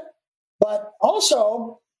have it, but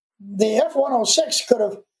also the F-106 could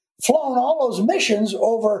have flown all those missions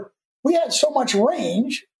over. We had so much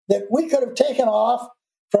range that we could have taken off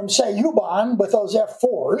from, say, Yubon with those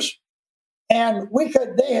F-4s, and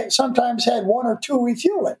they sometimes had one or two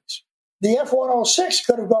refuelings. The F-106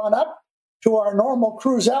 could have gone up to our normal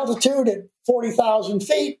cruise altitude at 40,000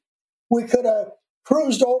 feet. We could have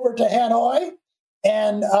cruised over to Hanoi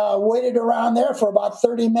and waited around there for about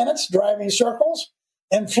 30 minutes, driving circles,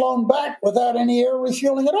 and flown back without any air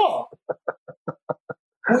refueling at all.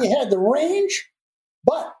 We had the range,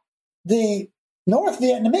 but the North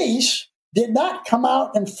Vietnamese did not come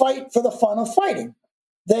out and fight for the fun of fighting.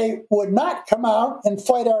 They would not come out and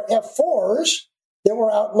fight our F-4s that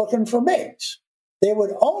were out looking for MiGs. They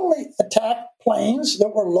would only attack planes that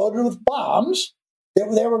were loaded with bombs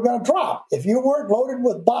that they were going to drop. If you weren't loaded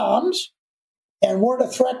with bombs and weren't a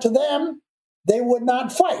threat to them, they would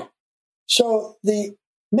not fight. So the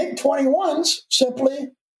MiG-21s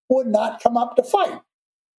simply would not come up to fight.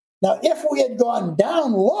 Now, if we had gone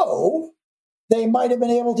down low, they might have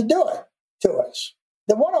been able to do it to us.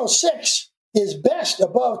 The 106 is best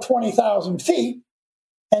above 20,000 feet,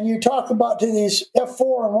 and you talk about to these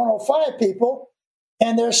F-4 and 105 people,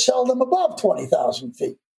 and they're seldom above 20,000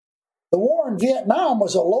 feet. The war in Vietnam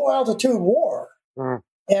was a low-altitude war,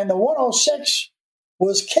 and the 106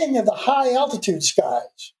 was king of the high-altitude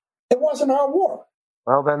skies. It wasn't our war.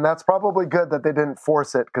 Well, then that's probably good that they didn't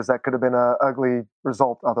force it, because that could have been an ugly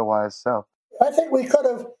result otherwise. So I think we could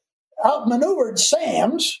have outmaneuvered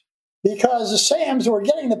SAMs, because the SAMs who were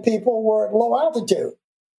getting the people were at low altitude.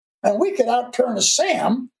 And we could outturn a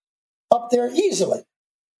SAM up there easily.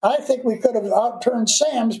 I think we could have outturned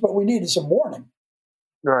SAMs, but we needed some warning.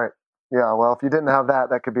 Right. Yeah, well, if you didn't have that,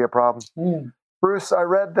 that could be a problem. Bruce, I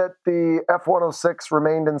read that the F-106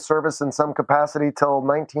 remained in service in some capacity till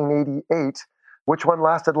 1988. Which one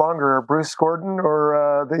lasted longer, Bruce Gordon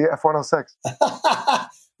or the F-106?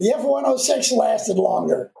 The F-106 lasted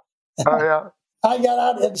longer. Oh, yeah? I got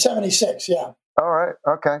out in 76, yeah. All right,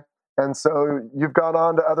 okay. And so you've gone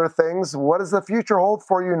on to other things. What does the future hold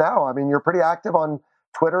for you now? I mean, you're pretty active on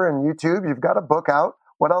Twitter and YouTube. You've got a book out.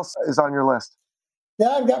 What else is on your list? Yeah,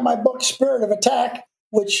 I've got my book, Spirit of Attack,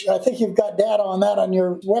 which I think you've got data on that on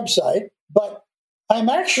your website. But I'm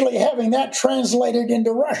actually having that translated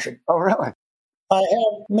into Russian. Oh, really? I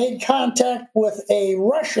have made contact with a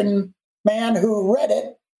Russian man who read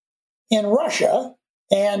it in Russia,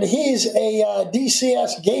 and he's a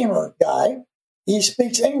DCS gamer guy. He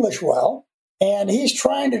speaks English well, and he's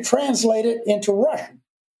trying to translate it into Russian.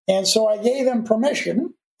 And so I gave him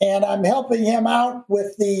permission, and I'm helping him out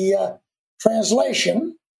with the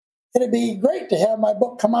translation. It'd be great to have my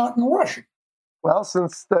book come out in Russian. Well,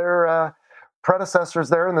 since their predecessors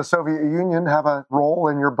there in the Soviet Union have a role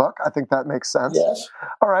in your book, I think that makes sense. Yes.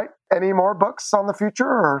 All right. Any more books on the future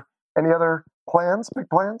or any other plans, big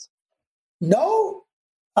plans? No.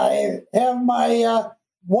 I have my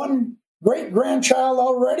one great-grandchild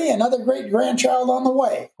already, another great-grandchild on the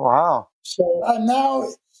way. Wow. So I'm now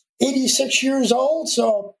 86 years old,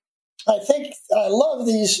 so I think I love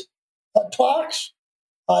these talks.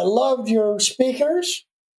 I loved your speakers,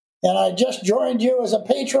 and I just joined you as a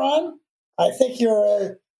patron. I think you're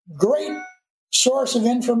a great source of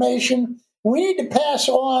information. We need to pass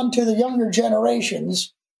on to the younger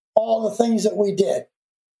generations all the things that we did.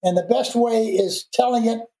 And the best way is telling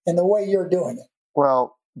it in the way you're doing it.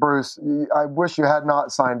 Well, Bruce, I wish you had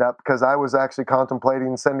not signed up, because I was actually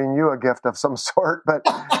contemplating sending you a gift of some sort, but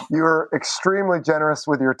you're extremely generous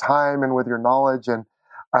with your time and with your knowledge. And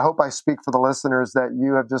I hope I speak for the listeners that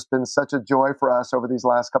you have just been such a joy for us over these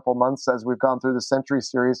last couple of months as we've gone through the Century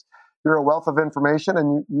series. You're a wealth of information,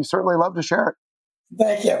 and you certainly love to share it.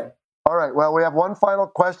 Thank you. All right. Well, we have one final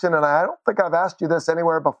question, and I don't think I've asked you this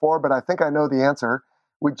anywhere before, but I think I know the answer.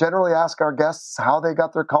 We generally ask our guests how they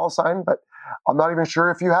got their call sign, but I'm not even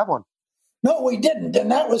sure if you have one. No, we didn't,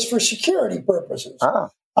 and that was for security purposes. Ah.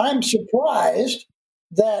 I'm surprised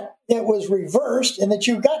that it was reversed and that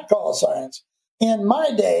you got call signs. In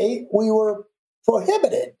my day, we were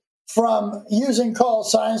prohibited from using call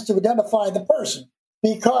signs to identify the person,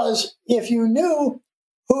 because if you knew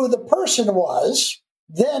who the person was,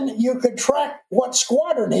 then you could track what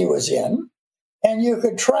squadron he was in, and you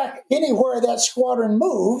could track anywhere that squadron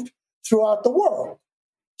moved throughout the world.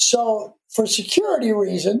 So for security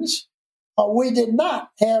reasons, we did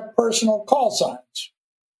not have personal call signs.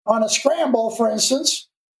 On a scramble, for instance,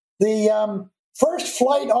 the first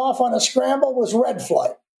flight off on a scramble was red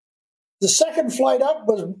flight. The second flight up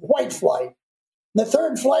was white flight. The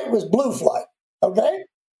third flight was blue flight. Okay?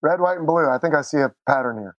 Red, white, and blue. I think I see a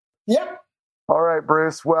pattern here. Yep. All right,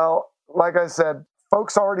 Bruce. Well, like I said,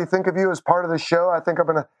 folks already think of you as part of the show. I think I'm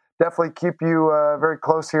going to definitely keep you very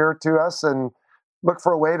close here to us and look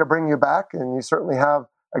for a way to bring you back. And you certainly have,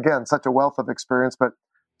 again, such a wealth of experience. But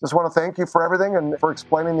just want to thank you for everything and for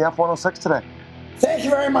explaining the F-106 today. Thank you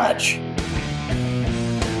very much.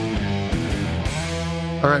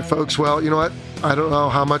 All right, folks. Well, you know what? I don't know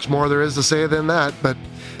how much more there is to say than that, but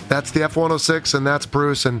that's the F-106 and that's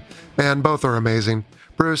Bruce. And man, both are amazing.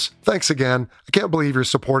 Bruce, thanks again. I can't believe you're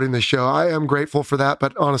supporting this show. I am grateful for that,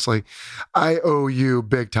 but honestly, I owe you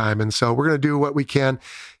big time. And so we're going to do what we can.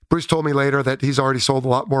 Bruce told me later that he's already sold a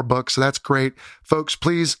lot more books, so that's great. Folks,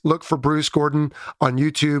 please look for Bruce Gordon on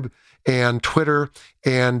YouTube and Twitter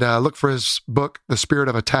and look for his book, The Spirit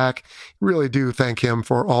of Attack. Really do thank him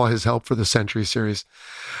for all his help for the Century series.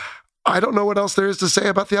 I don't know what else there is to say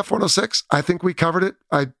about the F-106. I think we covered it.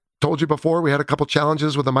 I told you before, we had a couple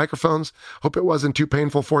challenges with the microphones. Hope it wasn't too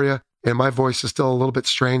painful for you. And my voice is still a little bit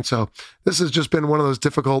strained. So this has just been one of those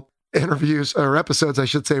difficult interviews or episodes, I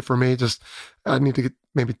should say, for me. Just I need to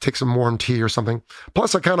maybe take some warm tea or something.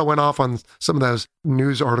 Plus, I kind of went off on some of those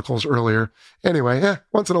news articles earlier. Anyway,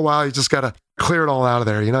 once in a while, you just got to clear it all out of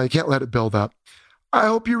there. You know, you can't let it build up. I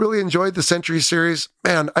hope you really enjoyed the Century series.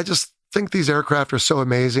 Man, I just think these aircraft are so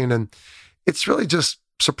amazing. And it's really just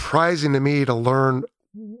surprising to me to learn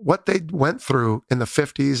what they went through in the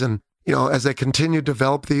 50s and, you know, as they continued to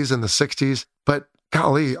develop these in the 60s. But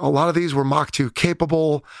golly, a lot of these were Mach 2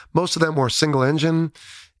 capable. Most of them were single engine,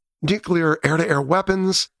 nuclear air-to-air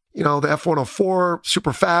weapons. You know, the F-104,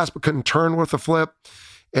 super fast, but couldn't turn worth a flip.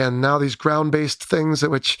 And now these ground-based things,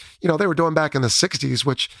 which, you know, they were doing back in the 60s,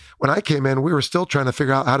 which when I came in, we were still trying to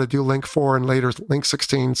figure out how to do Link 4 and later Link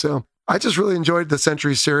 16. So I just really enjoyed the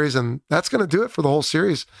Century series, and that's going to do it for the whole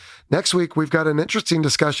series. Next week, we've got an interesting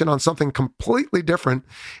discussion on something completely different,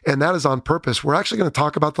 and that is on purpose. We're actually going to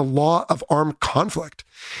talk about the law of armed conflict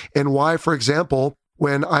and why, for example,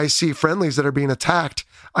 when I see friendlies that are being attacked,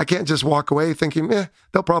 I can't just walk away thinking,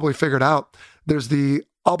 they'll probably figure it out. There's the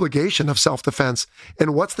obligation of self-defense.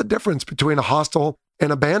 And what's the difference between a hostile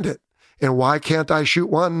and a bandit? And why can't I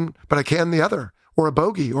shoot one, but I can the other? Or a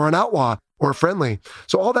bogey, or an outlaw, or a friendly?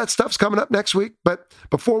 So all that stuff's coming up next week. But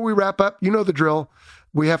before we wrap up, you know the drill.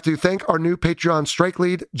 We have to thank our new Patreon strike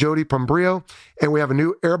lead, Jody Pombrio, and we have a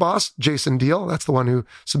new air boss, Jason Deal. That's the one who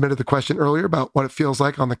submitted the question earlier about what it feels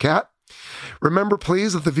like on the Cat. Remember,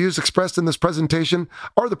 please, that the views expressed in this presentation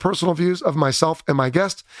are the personal views of myself and my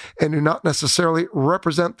guest and do not necessarily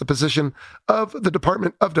represent the position of the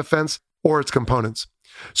Department of Defense or its components.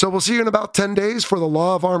 So we'll see you in about 10 days for the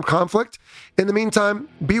law of armed conflict. In the meantime,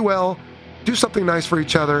 be well, do something nice for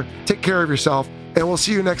each other, take care of yourself, and we'll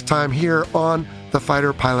see you next time here on the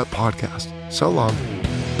Fighter Pilot Podcast. So long.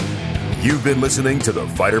 You've been listening to the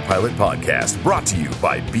Fighter Pilot Podcast, brought to you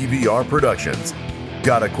by BVR Productions.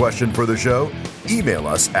 Got a question for the show? Email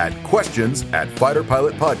us at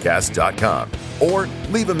questions@fighterpilotpodcast.com or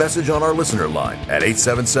leave a message on our listener line at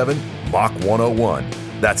 877-MACH-101.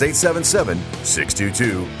 That's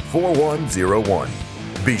 877-622-4101.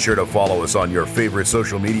 Be sure to follow us on your favorite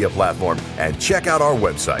social media platform and check out our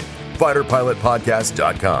website,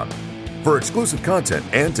 fighterpilotpodcast.com. For exclusive content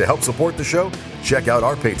and to help support the show, check out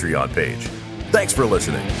our Patreon page. Thanks for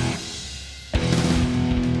listening.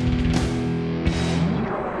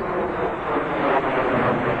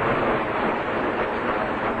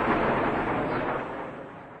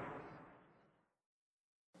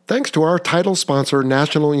 Thanks to our title sponsor,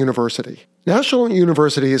 National University. National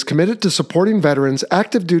University is committed to supporting veterans,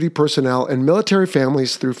 active duty personnel, and military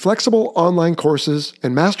families through flexible online courses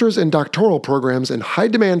and master's and doctoral programs in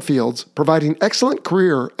high-demand fields, providing excellent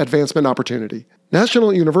career advancement opportunity.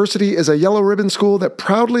 National University is a yellow ribbon school that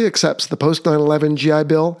proudly accepts the post-9/11 GI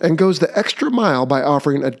Bill and goes the extra mile by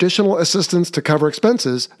offering additional assistance to cover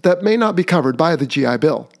expenses that may not be covered by the GI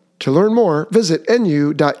Bill. To learn more, visit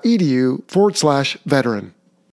nu.edu/veteran.